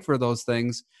to fight for those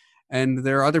things. And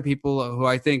there are other people who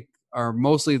I think are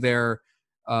mostly there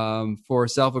for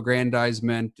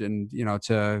self-aggrandizement and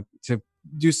to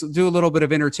do a little bit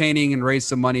of entertaining and raise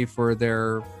some money for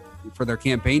their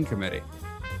campaign committee.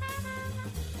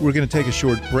 We're going to take a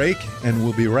short break, and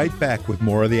we'll be right back with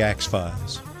more of the Axe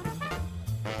Files.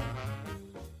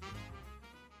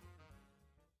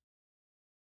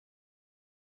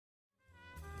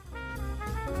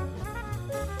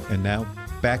 And now,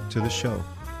 back to the show.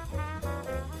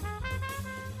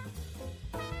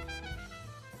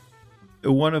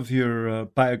 One of your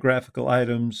biographical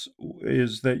items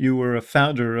is that you were a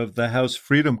founder of the House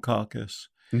Freedom Caucus.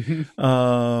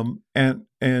 Mm-hmm.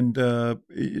 And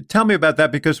tell me about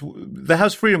that, because the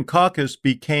House Freedom Caucus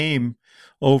became,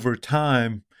 over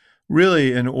time,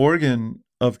 really an organ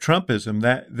of Trumpism.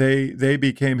 That they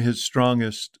became his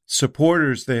strongest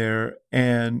supporters there,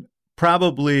 and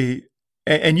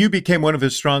you became one of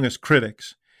his strongest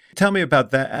critics. Tell me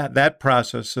about that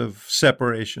process of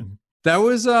separation. That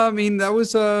was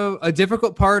a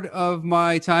difficult part of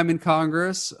my time in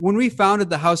Congress. When we founded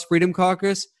the House Freedom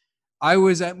Caucus, I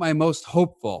was at my most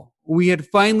hopeful. We had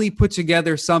finally put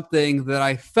together something that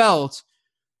I felt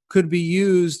could be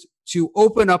used to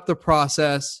open up the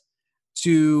process,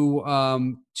 to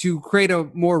create a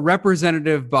more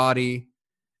representative body.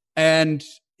 And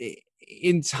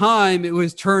in time, it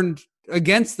was turned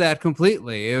against that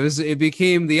completely. It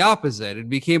became the opposite. It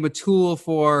became a tool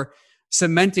for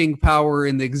cementing power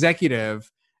in the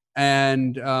executive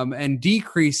and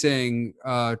decreasing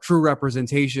true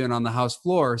representation on the House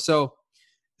floor. So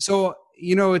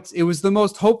it was the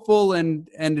most hopeful and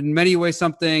in many ways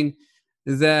something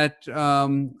that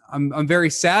I'm very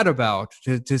sad about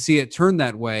to see it turn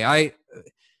that way.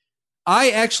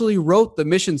 I actually wrote the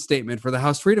mission statement for the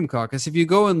House Freedom Caucus. If you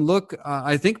go and look,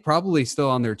 I think probably still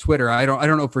on their Twitter. I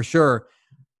don't know for sure,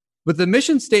 but the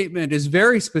mission statement is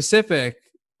very specific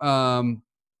about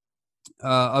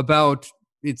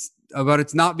its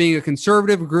not being a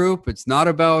conservative group. It's not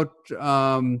about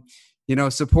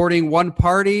supporting one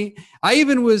party. I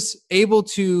even was able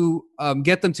to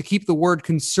get them to keep the word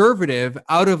conservative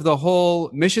out of the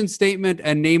whole mission statement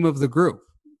and name of the group,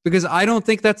 because I don't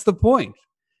think that's the point.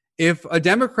 if a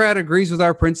Democrat agrees with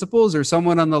our principles or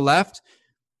someone on the left,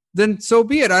 then so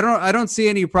be it. I don't see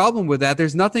any problem with that.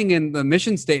 There's nothing in the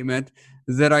mission statement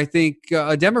that I think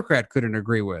a Democrat couldn't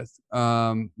agree with.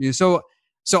 So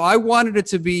I wanted it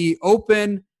to be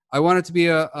open. I wanted it to be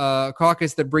a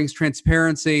caucus that brings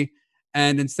transparency,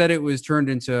 and instead it was turned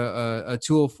into a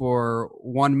tool for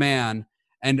one man.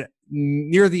 And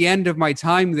near the end of my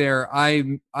time there,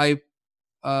 I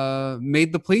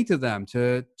made the plea to them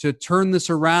to turn this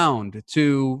around,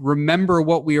 to remember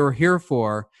what we were here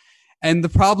for. And the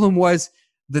problem was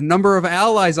the number of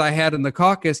allies I had in the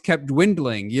caucus kept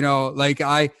dwindling. Like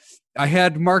I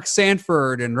had Mark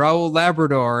Sanford and Raul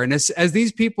Labrador. And as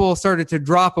these people started to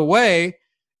drop away,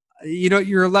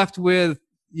 you're left with,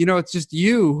 it's just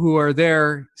you who are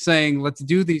there saying, let's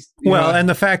do these. And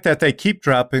the fact that they keep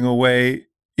dropping away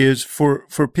is for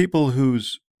people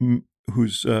whose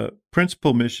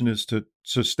principal mission is to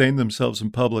sustain themselves in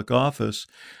public office,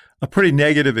 a pretty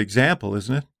negative example,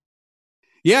 isn't it?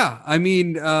 Yeah. I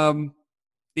mean,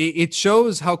 it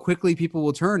shows how quickly people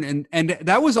will turn. And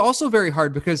that was also very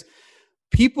hard because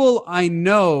people I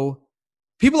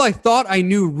thought I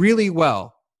knew really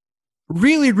well,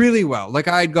 really, really well. Like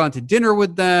I had gone to dinner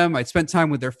with them. I'd spent time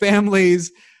with their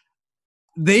families.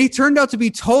 They turned out to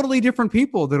be totally different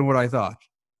people than what I thought.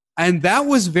 And that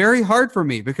was very hard for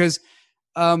me because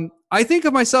I think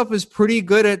of myself as pretty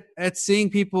good at seeing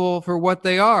people for what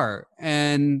they are.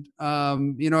 And,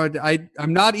 I'm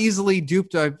not easily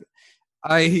duped.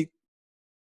 I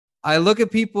look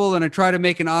at people and I try to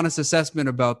make an honest assessment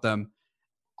about them.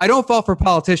 I don't fall for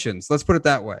politicians. Let's put it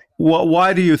that way.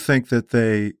 Why do you think that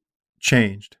they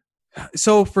changed?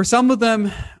 So for some of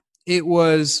them, it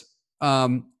was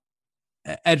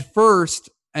at first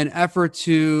an effort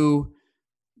to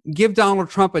give Donald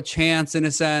Trump a chance, in a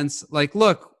sense. Like,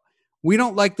 look, we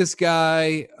don't like this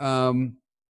guy.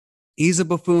 He's a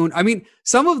buffoon. I mean,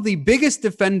 some of the biggest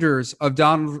defenders of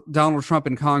Donald Trump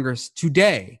in Congress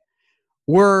today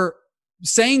were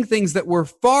saying things that were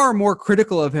far more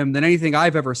critical of him than anything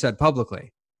I've ever said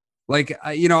publicly. Like,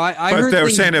 I heard they were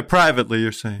saying it privately,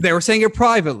 you're saying. They were saying it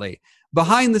privately.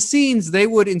 Behind the scenes, they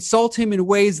would insult him in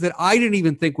ways that I didn't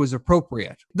even think was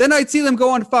appropriate. Then I'd see them go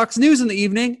on Fox News in the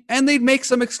evening and they'd make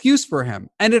some excuse for him.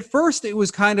 And at first it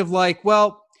was kind of like,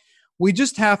 well, we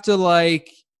just have to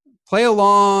play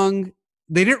along.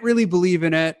 They didn't really believe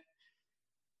in it.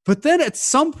 But then at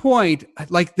some point,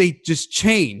 they just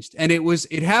changed. And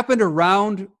it happened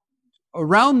around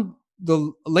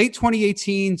the late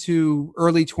 2018 to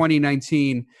early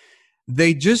 2019.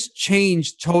 They just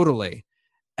changed totally.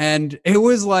 And it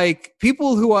was like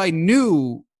people who I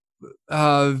knew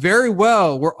very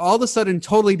well were all of a sudden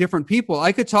totally different people.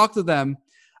 I could talk to them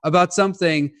about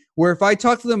something where if I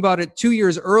talked to them about it 2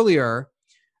 years earlier,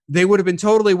 they would have been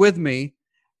totally with me.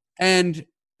 And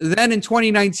then in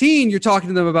 2019, you're talking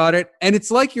to them about it, and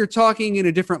it's like you're talking in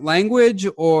a different language,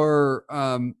 or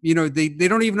they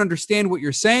don't even understand what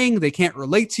you're saying. They can't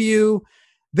relate to you.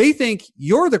 They think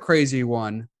you're the crazy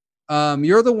one.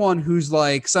 You're the one who's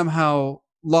somehow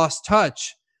lost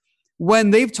touch,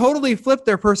 when they've totally flipped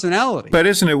their personality. But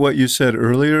isn't it what you said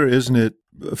earlier? Isn't it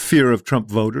fear of Trump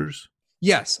voters?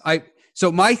 Yes. I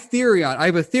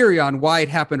have a theory on why it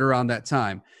happened around that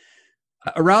time.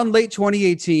 Around late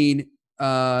 2018,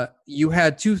 you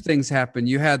had two things happen.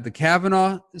 You had the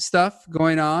Kavanaugh stuff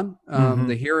going on,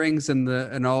 the hearings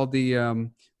and all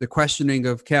the questioning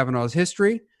of Kavanaugh's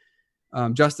history,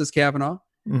 Justice Kavanaugh,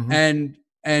 and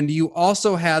you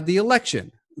also had the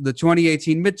election, the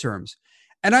 2018 midterms.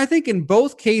 And I think in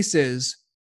both cases,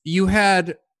 you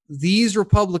had these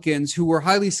Republicans who were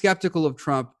highly skeptical of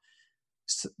Trump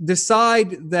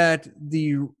decide that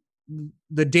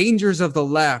the dangers of the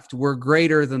left were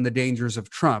greater than the dangers of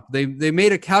Trump. They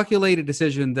made a calculated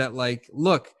decision that,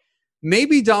 look,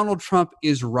 maybe Donald Trump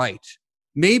is right.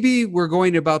 Maybe we're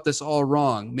going about this all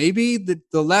wrong. Maybe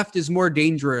the left is more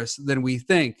dangerous than we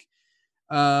think.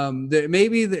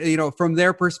 Maybe from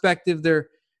their perspective, they're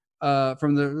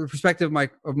from the perspective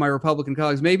of my Republican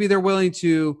colleagues, maybe they're willing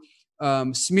to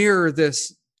smear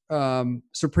this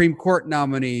Supreme Court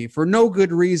nominee for no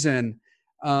good reason.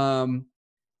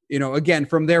 Again,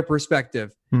 from their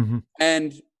perspective.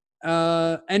 And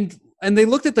they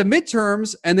looked at the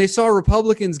midterms and they saw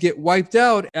Republicans get wiped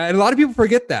out. And a lot of people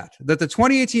forget that the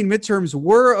 2018 midterms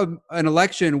were an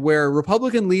election where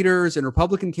Republican leaders and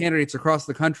Republican candidates across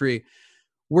the country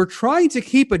were trying to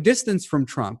keep a distance from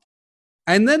Trump.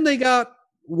 And then they got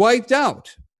wiped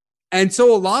out. And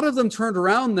so a lot of them turned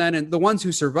around then, and the ones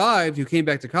who survived, who came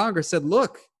back to Congress, said,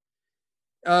 look,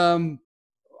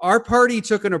 our party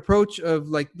took an approach of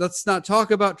let's not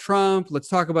talk about Trump. Let's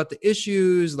talk about the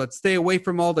issues. Let's stay away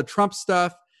from all the Trump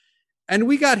stuff. and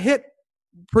we got hit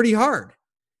pretty hard.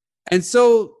 And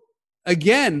so,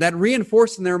 again, that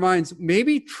reinforced in their minds,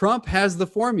 maybe Trump has the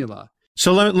formula.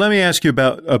 So let me ask you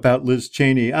about Liz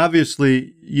Cheney.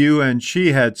 Obviously, you and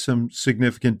she had some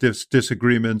significant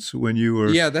disagreements when you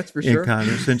were that's for in sure.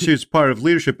 Congress, and she was part of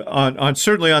leadership on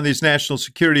certainly on these national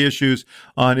security issues,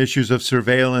 on issues of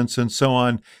surveillance and so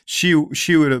on. She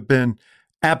would have been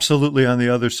absolutely on the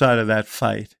other side of that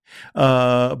fight.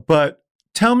 But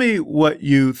tell me what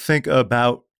you think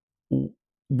about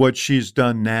what she's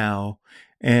done now,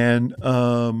 and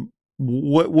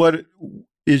what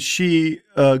is she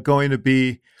going to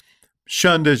be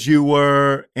shunned as you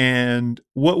were, and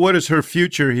what is her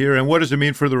future here, and what does it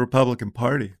mean for the Republican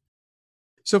Party?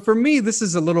 So for me, this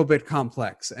is a little bit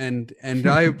complex, and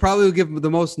I probably will give the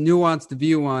most nuanced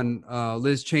view on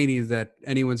Liz Cheney that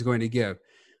anyone's going to give.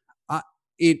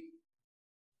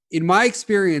 In my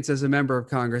experience as a member of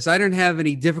Congress, I didn't have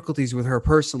any difficulties with her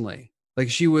personally. Like,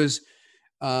 she was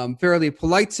fairly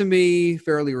polite to me,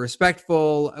 fairly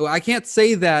respectful. I can't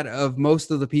say that of most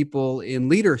of the people in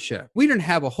leadership. We didn't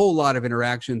have a whole lot of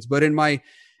interactions, but in my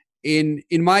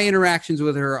interactions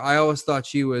with her, I always thought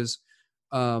she was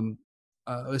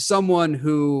someone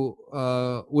who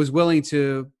was willing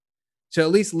to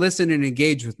at least listen and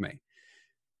engage with me.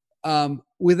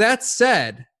 With that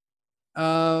said,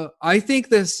 I think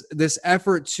this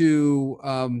effort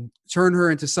to turn her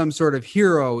into some sort of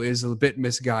hero is a bit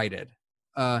misguided.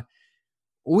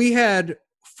 We had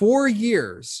 4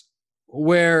 years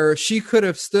where she could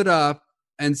have stood up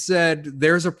and said,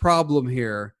 there's a problem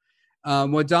here.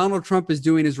 What Donald Trump is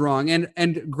doing is wrong.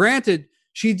 And granted,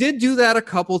 she did do that a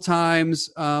couple times,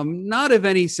 not of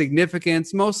any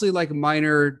significance, mostly like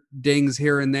minor dings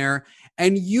here and there,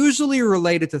 and usually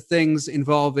related to things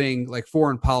involving like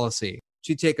foreign policy.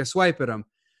 She'd take a swipe at them.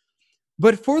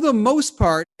 But for the most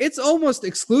part, it's almost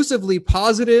exclusively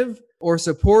positive or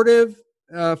supportive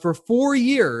for 4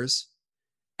 years.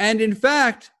 And in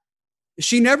fact,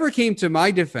 she never came to my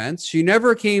defense. She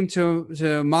never came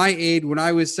to my aid when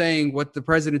I was saying what the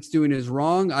president's doing is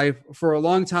wrong. For a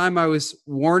long time, I was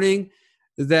warning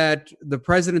that the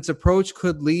president's approach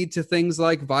could lead to things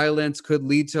like violence, could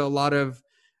lead to a lot of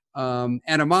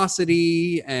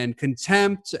animosity and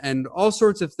contempt and all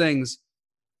sorts of things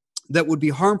that would be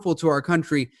harmful to our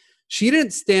country. She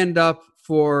didn't stand up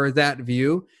for that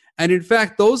view. And in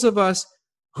fact, those of us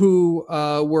who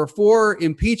were for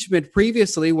impeachment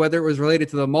previously, whether it was related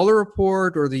to the Mueller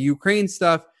report or the Ukraine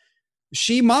stuff,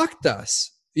 she mocked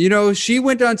us. You know, she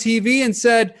went on TV and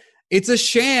said, it's a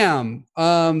sham,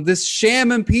 this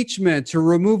sham impeachment to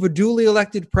remove a duly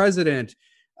elected president.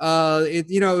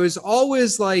 It was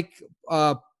always like,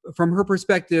 from her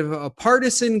perspective, a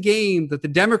partisan game that the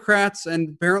Democrats and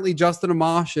apparently Justin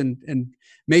Amash and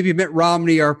maybe Mitt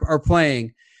Romney are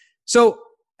playing. So,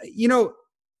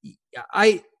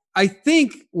 I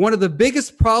think one of the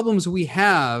biggest problems we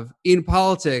have in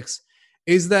politics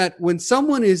is that when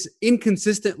someone is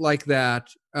inconsistent like that,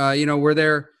 where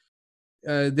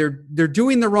they're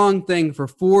doing the wrong thing for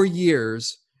 4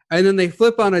 years and then they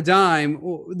flip on a dime,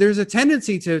 there's a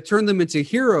tendency to turn them into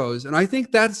heroes. And I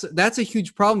think that's a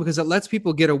huge problem because it lets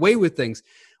people get away with things.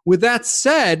 With that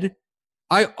said,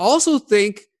 I also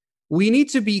think we need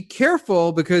to be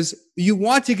careful because you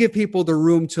want to give people the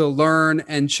room to learn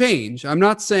and change. I'm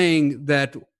not saying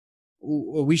that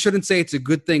we shouldn't say it's a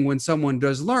good thing when someone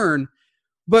does learn,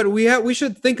 but we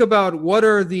should think about what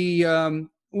are the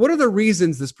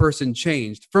reasons this person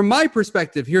changed. From my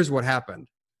perspective, here's what happened.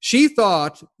 She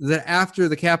thought that after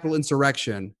the Capitol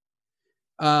insurrection,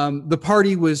 the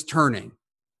party was turning,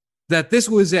 that this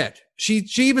was it. She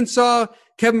even saw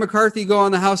Kevin McCarthy go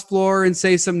on the House floor and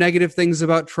say some negative things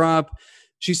about Trump.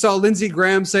 She saw Lindsey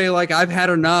Graham say, like, I've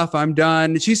had enough, I'm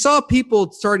done. She saw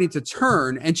people starting to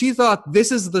turn, and she thought,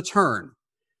 this is the turn.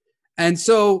 And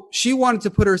so she wanted to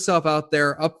put herself out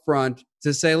there up front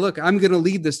to say, look, I'm going to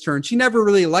lead this turn. She never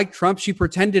really liked Trump. She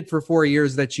pretended for 4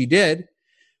 years that she did,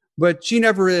 but she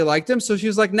never really liked him. So she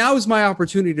was like, now is my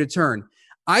opportunity to turn.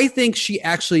 I think she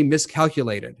actually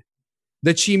miscalculated,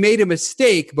 that she made a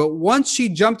mistake, but once she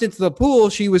jumped into the pool,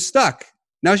 she was stuck.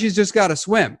 Now she's just got to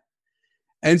swim.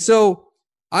 And so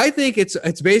I think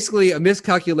it's basically a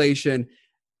miscalculation.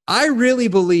 I really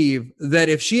believe that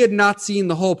if she had not seen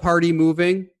the whole party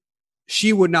moving,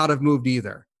 she would not have moved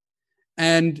either.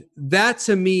 And that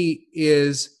to me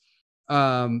is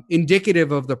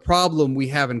indicative of the problem we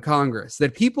have in Congress,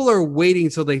 that people are waiting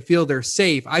until they feel they're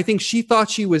safe. I think she thought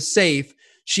she was safe.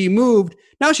 She moved.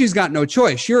 Now she's got no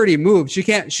choice. She already moved. She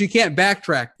can't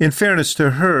backtrack. In fairness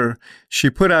to her, she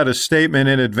put out a statement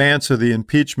in advance of the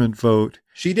impeachment vote.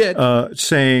 She did.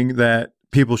 Saying that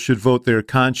people should vote their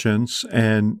conscience,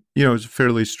 and it's a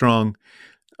fairly strong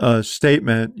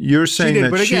statement. You're saying did,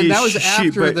 that but again, that was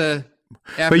after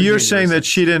but you're saying that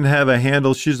she didn't have a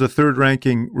handle. She's the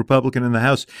third-ranking Republican in the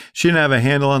House. She didn't have a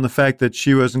handle on the fact that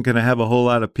she wasn't going to have a whole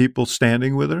lot of people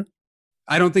standing with her?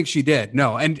 I don't think she did.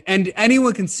 No. And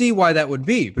anyone can see why that would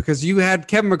be, because you had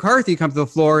Kevin McCarthy come to the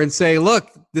floor and say, look,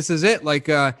 this is it. Like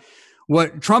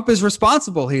what Trump is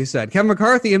responsible, he said. Kevin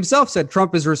McCarthy himself said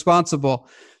Trump is responsible.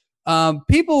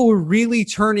 People were really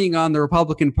turning on the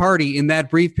Republican Party in that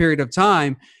brief period of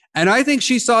time. And I think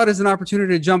she saw it as an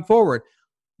opportunity to jump forward.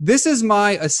 This is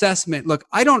my assessment. Look,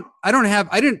 I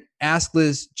didn't ask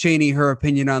Liz Cheney her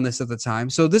opinion on this at the time.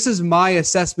 So this is my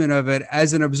assessment of it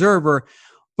as an observer.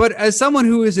 But as someone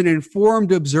who is an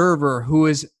informed observer, who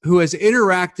has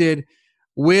interacted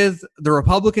with the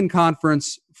Republican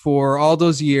conference for all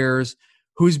those years,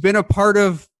 who's been a part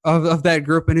of that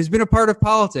group and has been a part of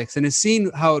politics and has seen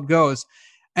how it goes.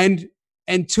 And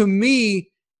to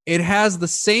me, it has the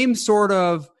same sort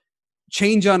of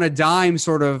change on a dime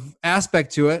sort of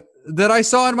aspect to it that I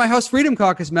saw in my House Freedom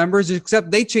Caucus members,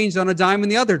 except they changed on a dime in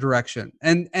the other direction.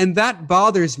 And that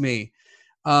bothers me.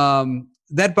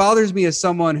 That bothers me as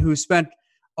someone who spent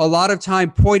a lot of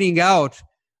time pointing out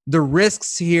the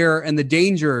risks here and the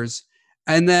dangers.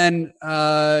 And then,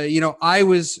 I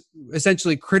was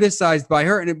essentially criticized by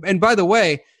her. And by the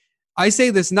way, I say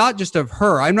this not just of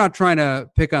her. I'm not trying to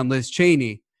pick on Liz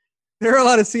Cheney. There are a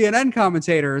lot of CNN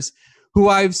commentators who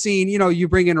I've seen, you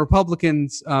bring in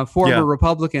Republicans, former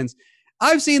Republicans.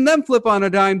 I've seen them flip on a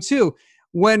dime too.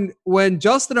 When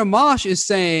Justin Amash is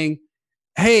saying,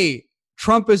 hey,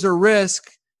 Trump is a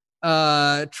risk,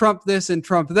 Trump this and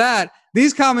Trump that,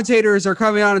 these commentators are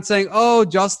coming on and saying, oh,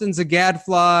 Justin's a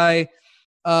gadfly,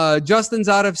 Justin's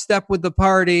out of step with the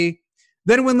party.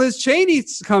 Then when Liz Cheney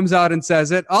comes out and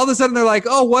says it, all of a sudden they're like,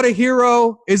 oh, what a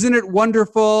hero. Isn't it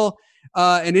wonderful?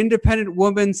 An independent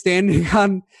woman standing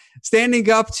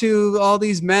up to all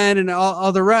these men and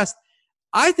all the rest.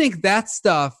 I think that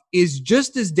stuff is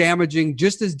just as damaging,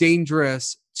 just as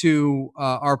dangerous to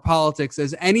our politics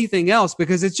as anything else,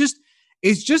 because it's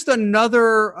just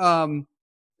another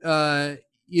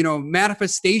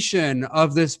manifestation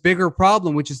of this bigger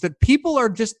problem, which is that people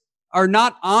are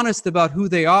not honest about who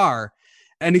they are.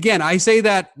 And again, I say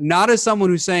that not as someone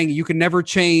who's saying you can never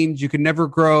change, you can never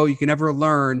grow, you can never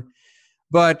learn,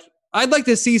 but I'd like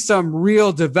to see some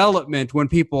real development when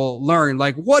people learn,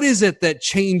 like, what is it that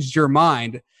changed your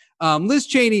mind? Liz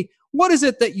Cheney, what is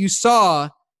it that you saw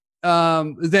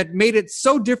that made it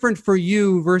so different for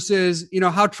you versus,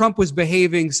 how Trump was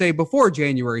behaving, say, before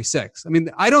January 6th? I mean,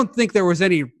 I don't think there was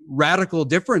any radical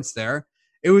difference there.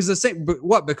 It was the same. But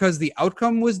what? Because the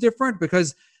outcome was different?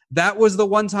 Because that was the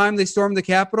one time they stormed the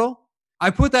Capitol? I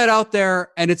put that out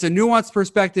there, and it's a nuanced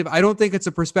perspective. I don't think it's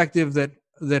a perspective that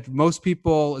most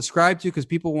people ascribe to, because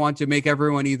people want to make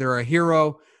everyone either a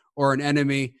hero or an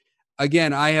enemy.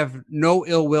 Again, I have no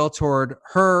ill will toward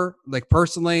her, like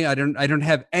personally. I don't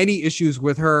have any issues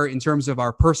with her in terms of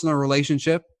our personal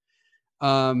relationship.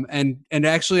 And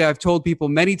actually, I've told people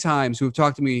many times who have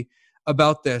talked to me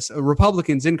about this,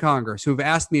 Republicans in Congress who have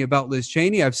asked me about Liz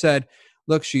Cheney. I've said,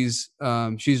 look, she's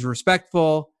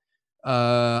respectful.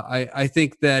 I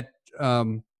think that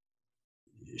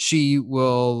she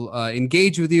will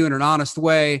engage with you in an honest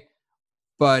way,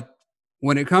 but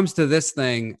when it comes to this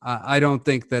thing, I don't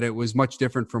think that it was much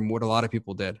different from what a lot of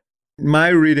people did. My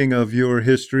reading of your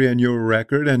history and your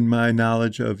record and my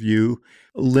knowledge of you,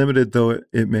 limited though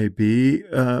it may be,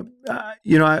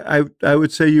 I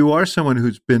would say you are someone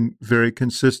who's been very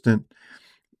consistent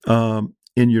in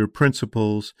your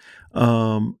principles.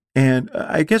 And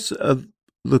I guess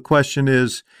the question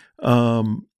is,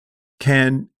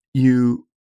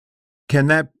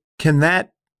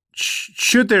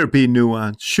 should there be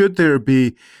nuance? Should there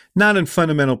be, not in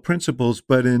fundamental principles,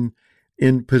 but in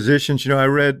positions? I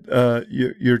read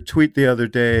your tweet the other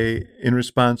day in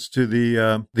response to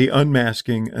the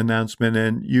unmasking announcement,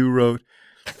 and you wrote,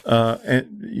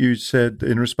 and you said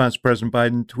in response to President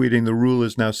Biden tweeting, "The rule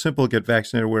is now simple: get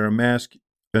vaccinated, wear a mask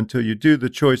until you do. The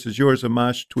choice is yours."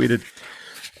 Amash tweeted,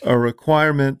 a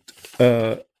requirement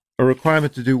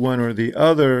to do one or the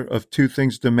other of two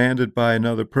things demanded by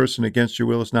another person against your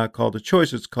will is not called a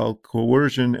choice. It's called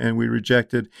coercion, and we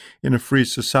reject it in a free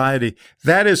society.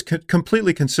 That is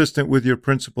completely consistent with your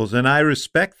principles, and I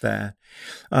respect that.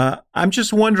 I'm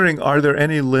just wondering, are there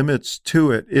any limits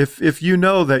to it? If you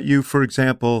know that you, for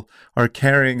example, are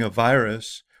carrying a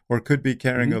virus or could be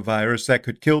carrying a virus that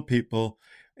could kill people,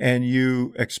 and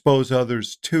you expose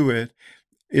others to it,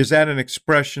 is that an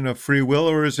expression of free will,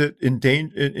 or is it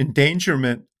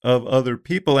endangerment of other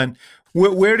people? And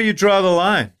where do you draw the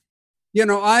line?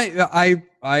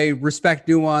 I respect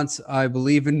nuance. I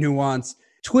believe in nuance.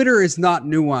 Twitter is not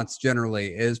nuanced generally,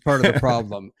 is part of the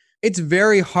problem. It's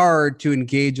very hard to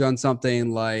engage on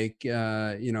something like,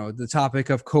 the topic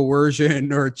of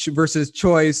coercion or versus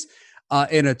choice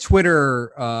in a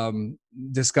Twitter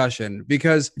discussion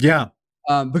because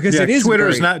it is Twitter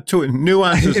is not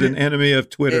nuance is an enemy of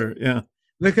Twitter.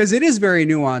 Because it is very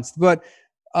nuanced. But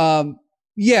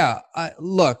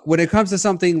look, when it comes to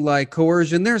something like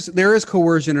coercion, there is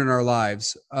coercion in our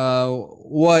lives.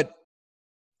 What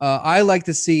I like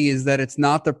to see is that it's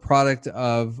not the product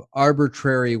of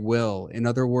arbitrary will. In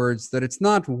other words, that it's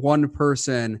not one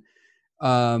person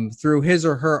through his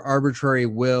or her arbitrary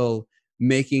will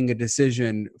making a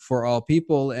decision for all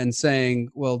people and saying,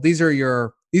 well, these are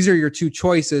your two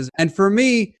choices. And for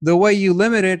me, the way you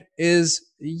limit it is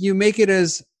you make it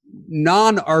as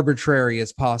non-arbitrary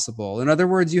as possible. In other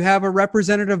words, you have a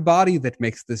representative body that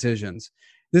makes decisions.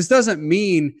 This doesn't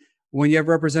mean when you have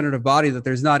a representative body that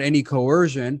there's not any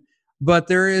coercion, but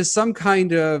there is some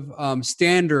kind of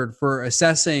standard for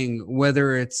assessing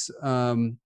whether it's,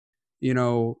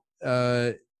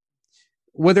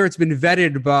 whether it's been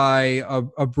vetted by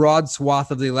a broad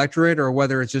swath of the electorate or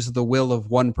whether it's just the will of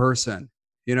one person.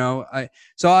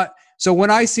 So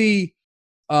when I see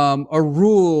a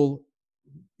rule,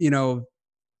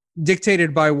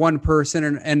 dictated by one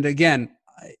person, and again,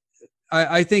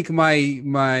 I think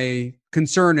my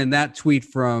concern in that tweet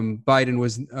from Biden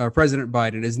was President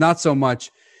Biden is not so much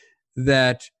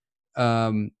that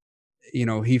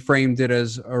he framed it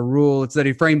as a rule; it's that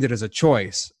he framed it as a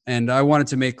choice. And I wanted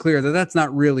to make clear that that's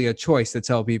not really a choice to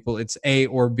tell people it's A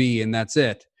or B and that's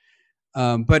it.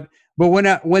 But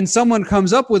when someone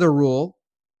comes up with a rule,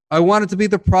 I want it to be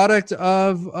the product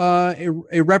of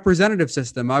a representative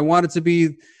system. I want it to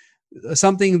be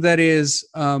something that is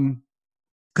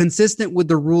consistent with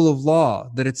the rule of law,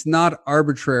 that it's not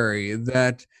arbitrary,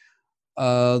 that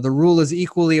the rule is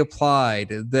equally applied,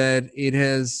 that it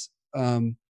has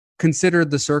considered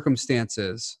the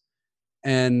circumstances.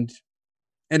 And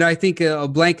I think a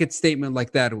blanket statement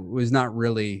like that was not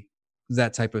really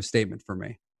that type of statement for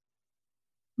me.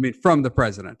 I mean, from the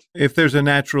president. If there's a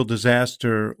natural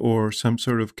disaster or some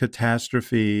sort of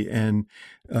catastrophe and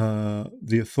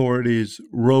the authorities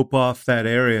rope off that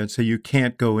area and say you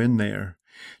can't go in there,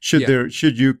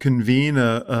 should you convene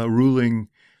a ruling?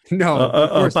 No,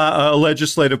 a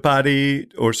legislative body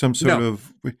or some sort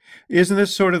of? Isn't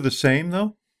this sort of the same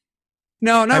though?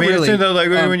 No, not really. It's like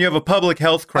when you have a public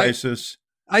health crisis.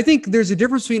 I think there's a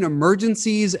difference between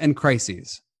emergencies and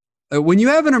crises. When you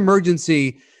have an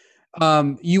emergency,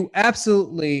 you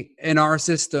absolutely, in our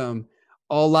system,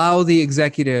 allow the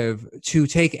executive to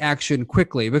take action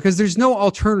quickly because there's no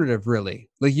alternative really.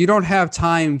 Like you don't have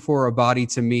time for a body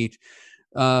to meet.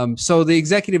 So the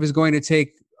executive is going to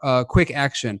take quick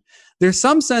action. There's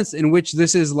some sense in which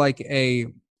this is like a,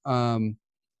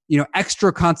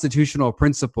 extra constitutional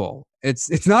principle.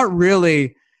 It's not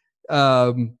really,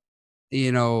 a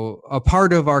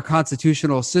part of our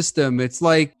constitutional system. It's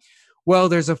like, well,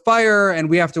 there's a fire and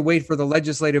we have to wait for the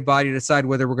legislative body to decide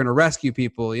whether we're going to rescue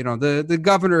people. The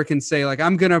governor can say like,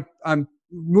 I'm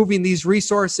moving these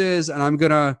resources and I'm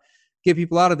going to get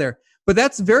people out of there. But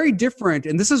that's very different.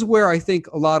 And this is where I think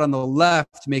a lot on the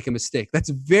left make a mistake. That's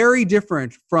very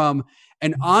different from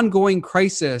an ongoing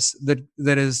crisis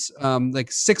that is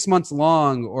like 6 months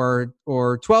long or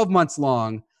 12 months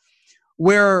long,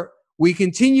 where we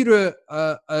continue to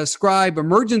ascribe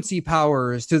emergency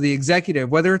powers to the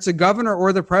executive, whether it's a governor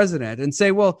or the president, and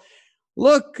say, well,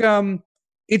 look,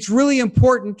 it's really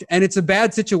important and it's a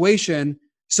bad situation,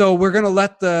 so we're going to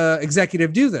let the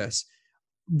executive do this.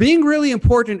 Being really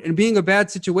important and being a bad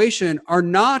situation are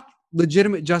not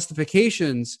legitimate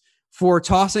justifications for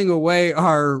tossing away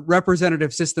our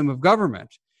representative system of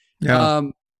government. Yeah.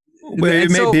 Well, it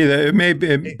may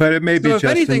be, but it may be. If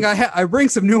anything, I bring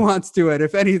some nuance to it.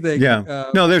 If anything,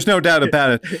 no, there's no doubt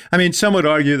about it. I mean, some would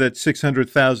argue that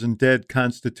 600,000 dead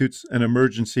constitutes an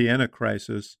emergency and a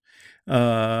crisis.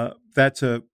 That's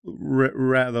a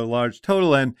rather large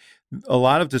total, and a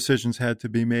lot of decisions had to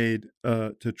be made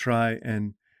to try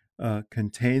and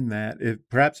contain that.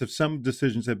 Perhaps if some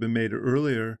decisions had been made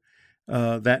earlier,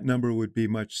 that number would be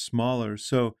much smaller.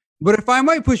 But if I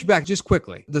might push back just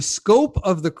quickly, the scope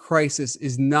of the crisis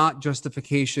is not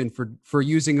justification for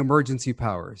using emergency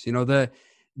powers.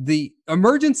 The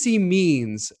emergency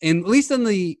means, at least in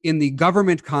the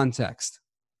government context,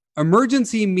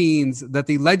 emergency means that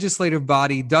the legislative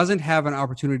body doesn't have an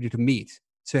opportunity to meet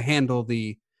to handle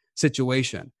the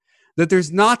situation. That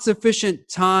there's not sufficient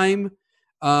time,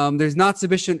 there's not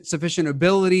sufficient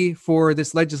ability for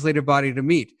this legislative body to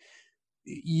meet.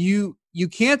 you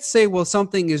can't say, well,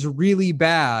 something is really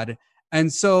bad,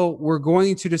 and so we're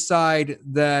going to decide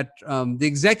that the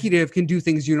executive can do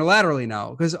things unilaterally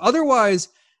now, because otherwise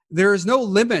there is no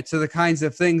limit to the kinds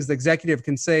of things the executive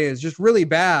can say is just really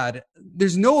bad.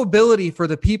 There's no ability for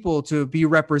the people to be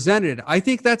represented. I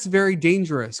think that's very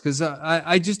dangerous, because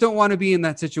I just don't want to be in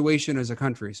that situation as a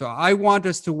country. So I want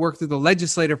us to work through the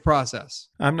legislative process.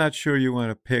 I'm not sure you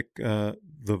want to pick the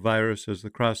virus as the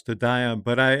cross to die on,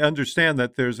 but I understand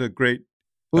that there's a great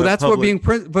well, that's public...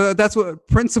 but that's what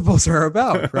principles are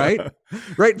about, right?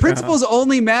 Right. Principles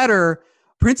only matter.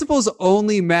 Principles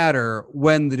only matter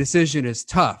when the decision is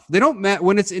tough. They don't matter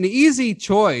when it's an easy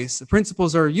choice.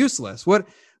 Principles are useless.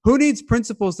 Who needs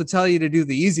principles to tell you to do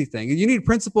the easy thing? You need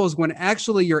principles when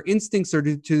actually your instincts are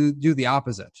to do the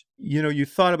opposite. You know, you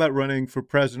thought about running for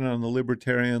president on the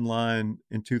libertarian line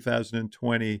in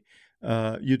 2020.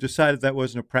 You decided that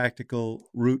wasn't a practical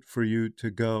route for you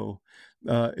to go.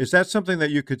 Is that something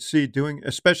that you could see doing,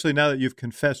 especially now that you've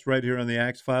confessed right here on the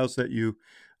Axe Files that you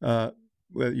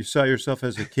saw yourself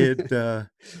as a kid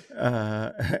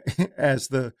as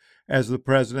the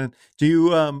president?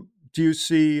 Do you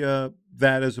see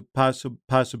that as a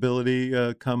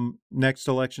possibility come next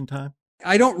election time?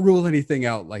 I don't rule anything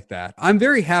out like that. I'm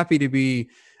very happy to be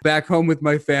back home with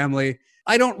my family.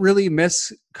 I don't really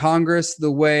miss Congress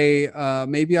the way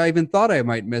maybe I even thought I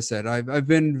might miss it. I've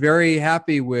been very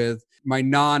happy with my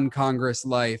non-Congress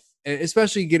life,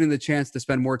 especially getting the chance to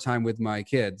spend more time with my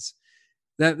kids.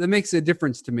 That makes a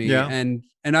difference to me, yeah. and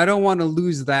I don't want to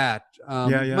lose that.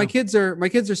 My kids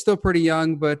are still pretty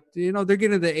young, but you know they're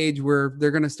getting to the age where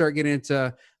they're going to start getting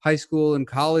into high school and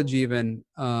college even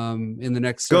in the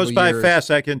next several goes by years.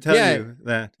 fast. I can tell you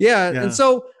that. Yeah, and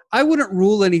so I wouldn't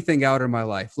rule anything out in my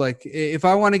life. Like if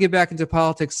I want to get back into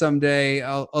politics someday,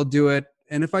 I'll do it,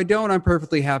 and if I don't, I'm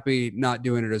perfectly happy not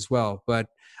doing it as well. But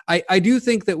I do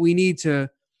think that we need to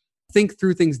think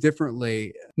through things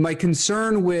differently. My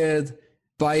concern with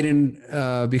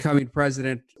Biden becoming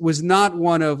president was not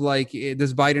one of like,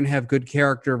 does Biden have good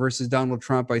character versus Donald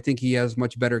Trump? I think he has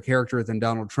much better character than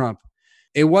Donald Trump.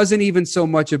 It wasn't even so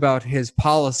much about his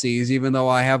policies, even though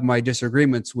I have my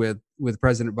disagreements with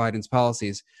President Biden's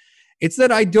policies. It's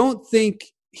that I don't think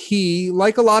he,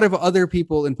 like a lot of other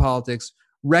people in politics,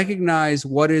 recognize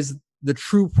what is the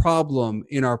true problem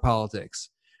in our politics.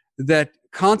 That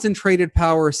concentrated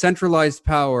power, centralized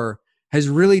power has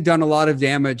really done a lot of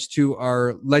damage to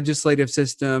our legislative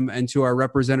system and to our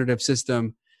representative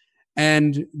system.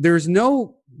 And there's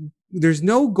no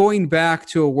going back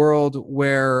to a world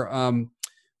where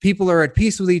people are at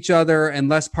peace with each other and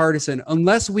less partisan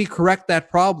unless we correct that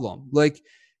problem. Like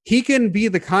he can be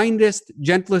the kindest,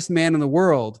 gentlest man in the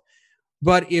world.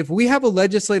 But if we have a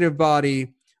legislative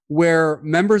body where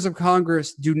members of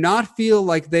Congress do not feel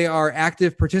like they are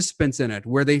active participants in it,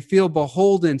 where they feel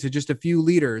beholden to just a few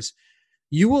leaders,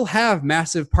 you will have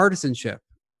massive partisanship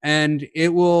and it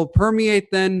will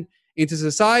permeate then into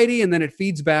society and then it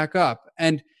feeds back up.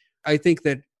 And I think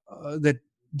that that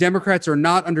Democrats are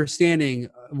not understanding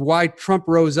why Trump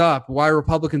rose up, why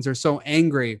Republicans are so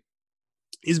angry,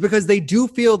 is because they do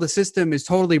feel the system is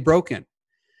totally broken.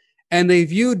 And they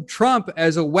viewed Trump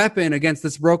as a weapon against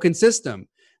this broken system.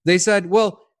 They said,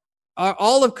 well,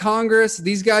 all of Congress,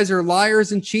 these guys are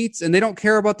liars and cheats, and they don't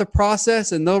care about the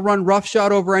process, and they'll run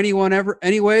roughshod over anyone ever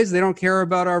anyways. They don't care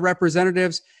about our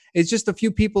representatives. It's just a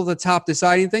few people at the top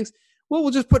deciding things. Well,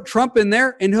 we'll just put Trump in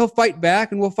there, and he'll fight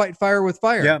back, and we'll fight fire with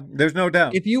fire. Yeah, there's no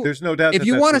doubt. There's no doubt. If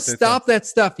you want to stop that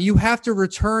stuff, you have to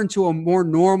return to a more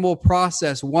normal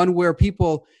process, one where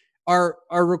people are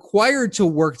required to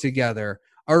work together,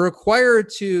 are required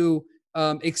to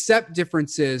accept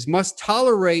differences, must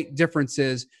tolerate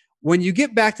differences. When you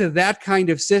get back to that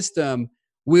kind of system,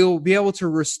 we'll be able to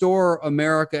restore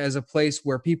America as a place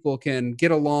where people can get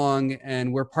along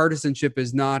and where partisanship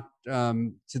is not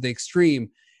to the extreme.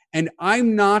 And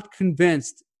I'm not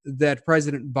convinced that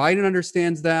President Biden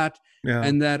understands that,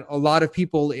 and that a lot of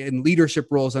people in leadership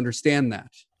roles understand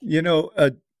that. You know,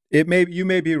 you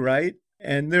may be right.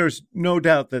 And there's no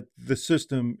doubt that the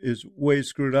system is way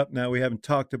screwed up now. We haven't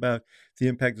talked about the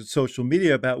impact of social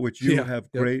media, about which you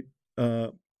have great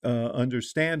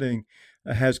understanding,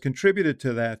 has contributed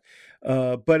to that.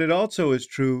 But it also is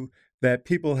true that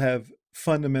people have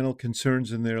fundamental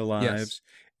concerns in their lives,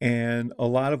 and a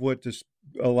lot of what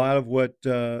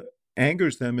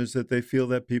angers them is that they feel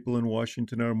that people in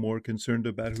Washington are more concerned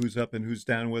about who's up and who's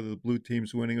down, whether the blue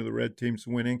team's winning or the red team's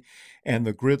winning, and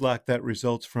the gridlock that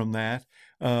results from that,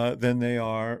 than they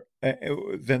are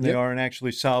in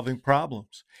actually solving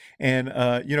problems. And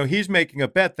he's making a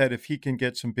bet that if he can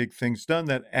get some big things done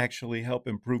that actually help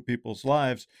improve people's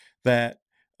lives, that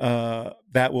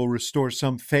that will restore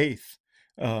some faith.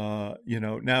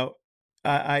 Now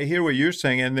I hear what you're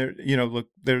saying, and look,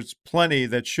 there's plenty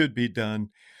that should be done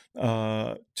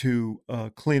to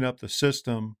clean up the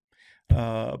system,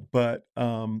 but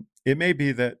it may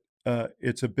be that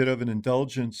it's a bit of an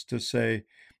indulgence to say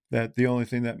that the only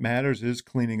thing that matters is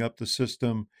cleaning up the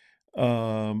system,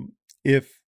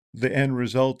 if the end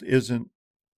result isn't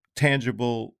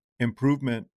tangible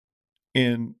improvement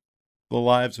in the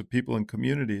lives of people and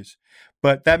communities.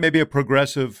 But that may be a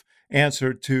progressive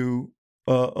answer to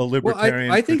a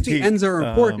libertarian I think critique. the ends are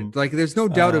important. Like, there's no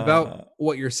doubt about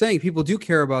what you're saying. People do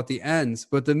care about the ends,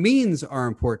 but the means are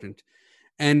important.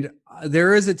 And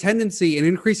there is a tendency, an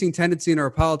increasing tendency in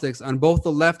our politics on both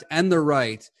the left and the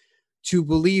right to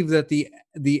believe that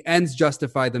the ends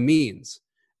justify the means.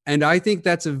 And I think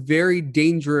that's a very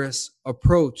dangerous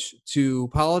approach to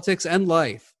politics and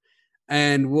life,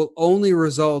 and will only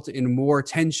result in more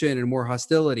tension and more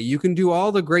hostility. You can do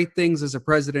all the great things as a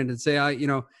president and say,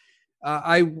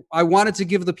 I wanted to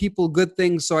give the people good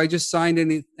things, so I just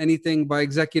signed anything by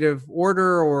executive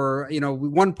order, or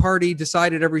one party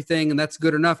decided everything, and that's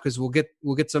good enough because we'll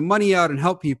get some money out and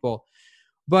help people.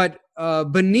 But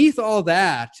beneath all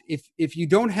that, if you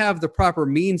don't have the proper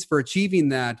means for achieving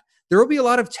that, there will be a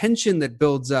lot of tension that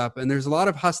builds up, and there's a lot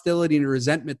of hostility and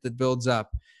resentment that builds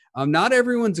up. Not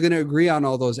everyone's going to agree on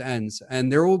all those ends, and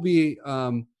there will be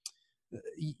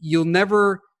you'll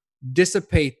never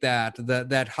dissipate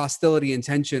that hostility and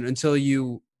tension until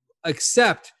you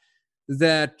accept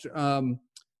that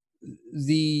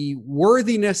the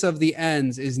worthiness of the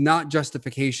ends is not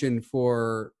justification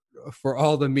for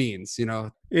all the means.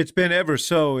 It's been ever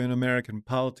so in American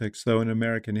politics, though, in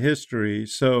American history.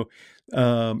 So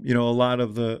a lot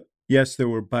of there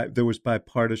was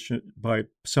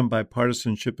some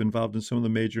bipartisanship involved in some of the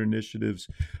major initiatives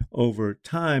over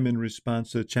time in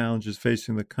response to the challenges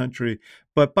facing the country.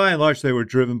 But by and large, they were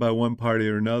driven by one party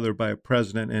or another, by a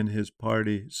president and his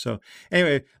party. So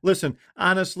anyway, listen,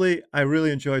 honestly, I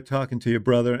really enjoyed talking to you,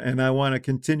 brother, and I want to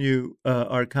continue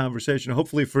our conversation,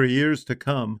 hopefully for years to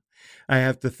come. I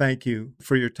have to thank you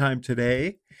for your time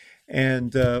today,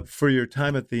 and for your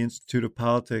time at the Institute of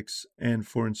Politics, and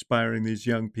for inspiring these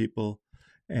young people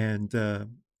and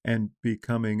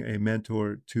becoming a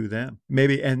mentor to them.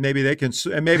 Maybe they can,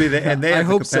 and they have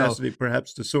the capacity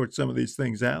perhaps to sort some of these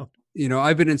things out.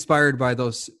 I've been inspired by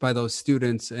those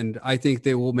students, and I think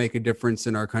they will make a difference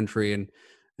in our country.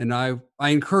 And I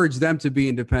encourage them to be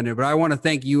independent. But I want to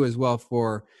thank you as well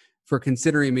for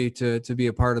considering me to be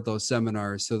a part of those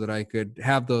seminars, so that I could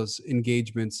have those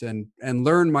engagements and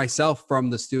learn myself from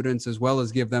the students, as well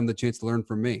as give them the chance to learn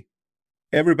from me.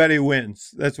 Everybody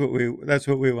wins. That's what we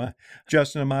want.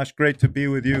 Justin Amash, great to be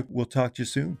with you. We'll talk to you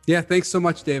soon. Yeah, thanks so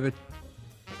much, David.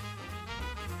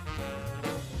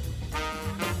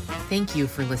 Thank you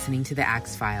for listening to the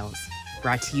Axe Files,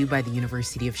 brought to you by the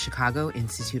University of Chicago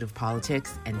Institute of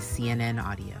Politics and CNN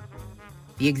Audio.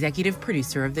 The executive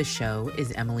producer of the show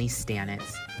is Emily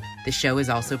Stanitz. The show is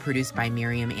also produced by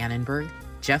Miriam Annenberg,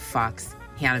 Jeff Fox,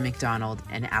 Hannah McDonald,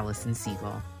 and Allison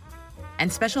Siegel.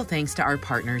 And special thanks to our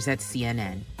partners at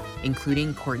CNN,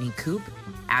 including Courtney Koop,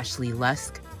 Ashley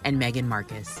Lusk, and Megan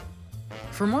Marcus.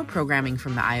 For more programming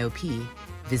from the IOP,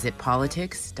 visit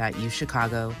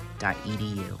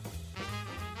politics.uchicago.edu.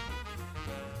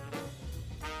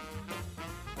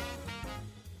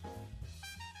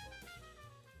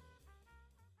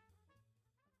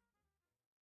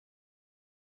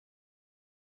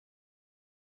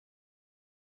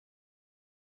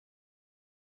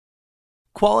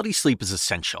 Quality sleep is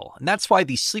essential, and that's why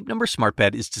the Sleep Number Smart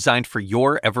Bed is designed for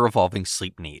your ever-evolving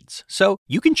sleep needs. So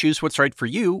you can choose what's right for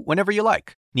you whenever you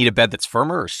like. Need a bed that's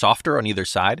firmer or softer on either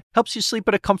side? Helps you sleep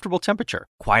at a comfortable temperature.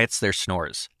 Quiets their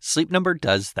snores. Sleep Number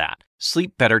does that.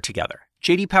 Sleep better together.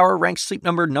 J.D. Power ranks Sleep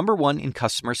Number #1 in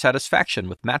customer satisfaction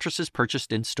with mattresses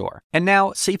purchased in-store. And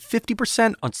now, save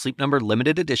 50% on Sleep Number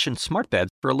limited edition smart beds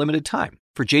for a limited time.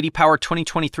 For J.D. Power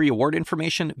 2023 award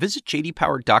information, visit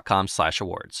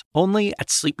jdpower.com/awards. Only at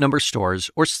Sleep Number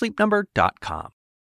stores or sleepnumber.com.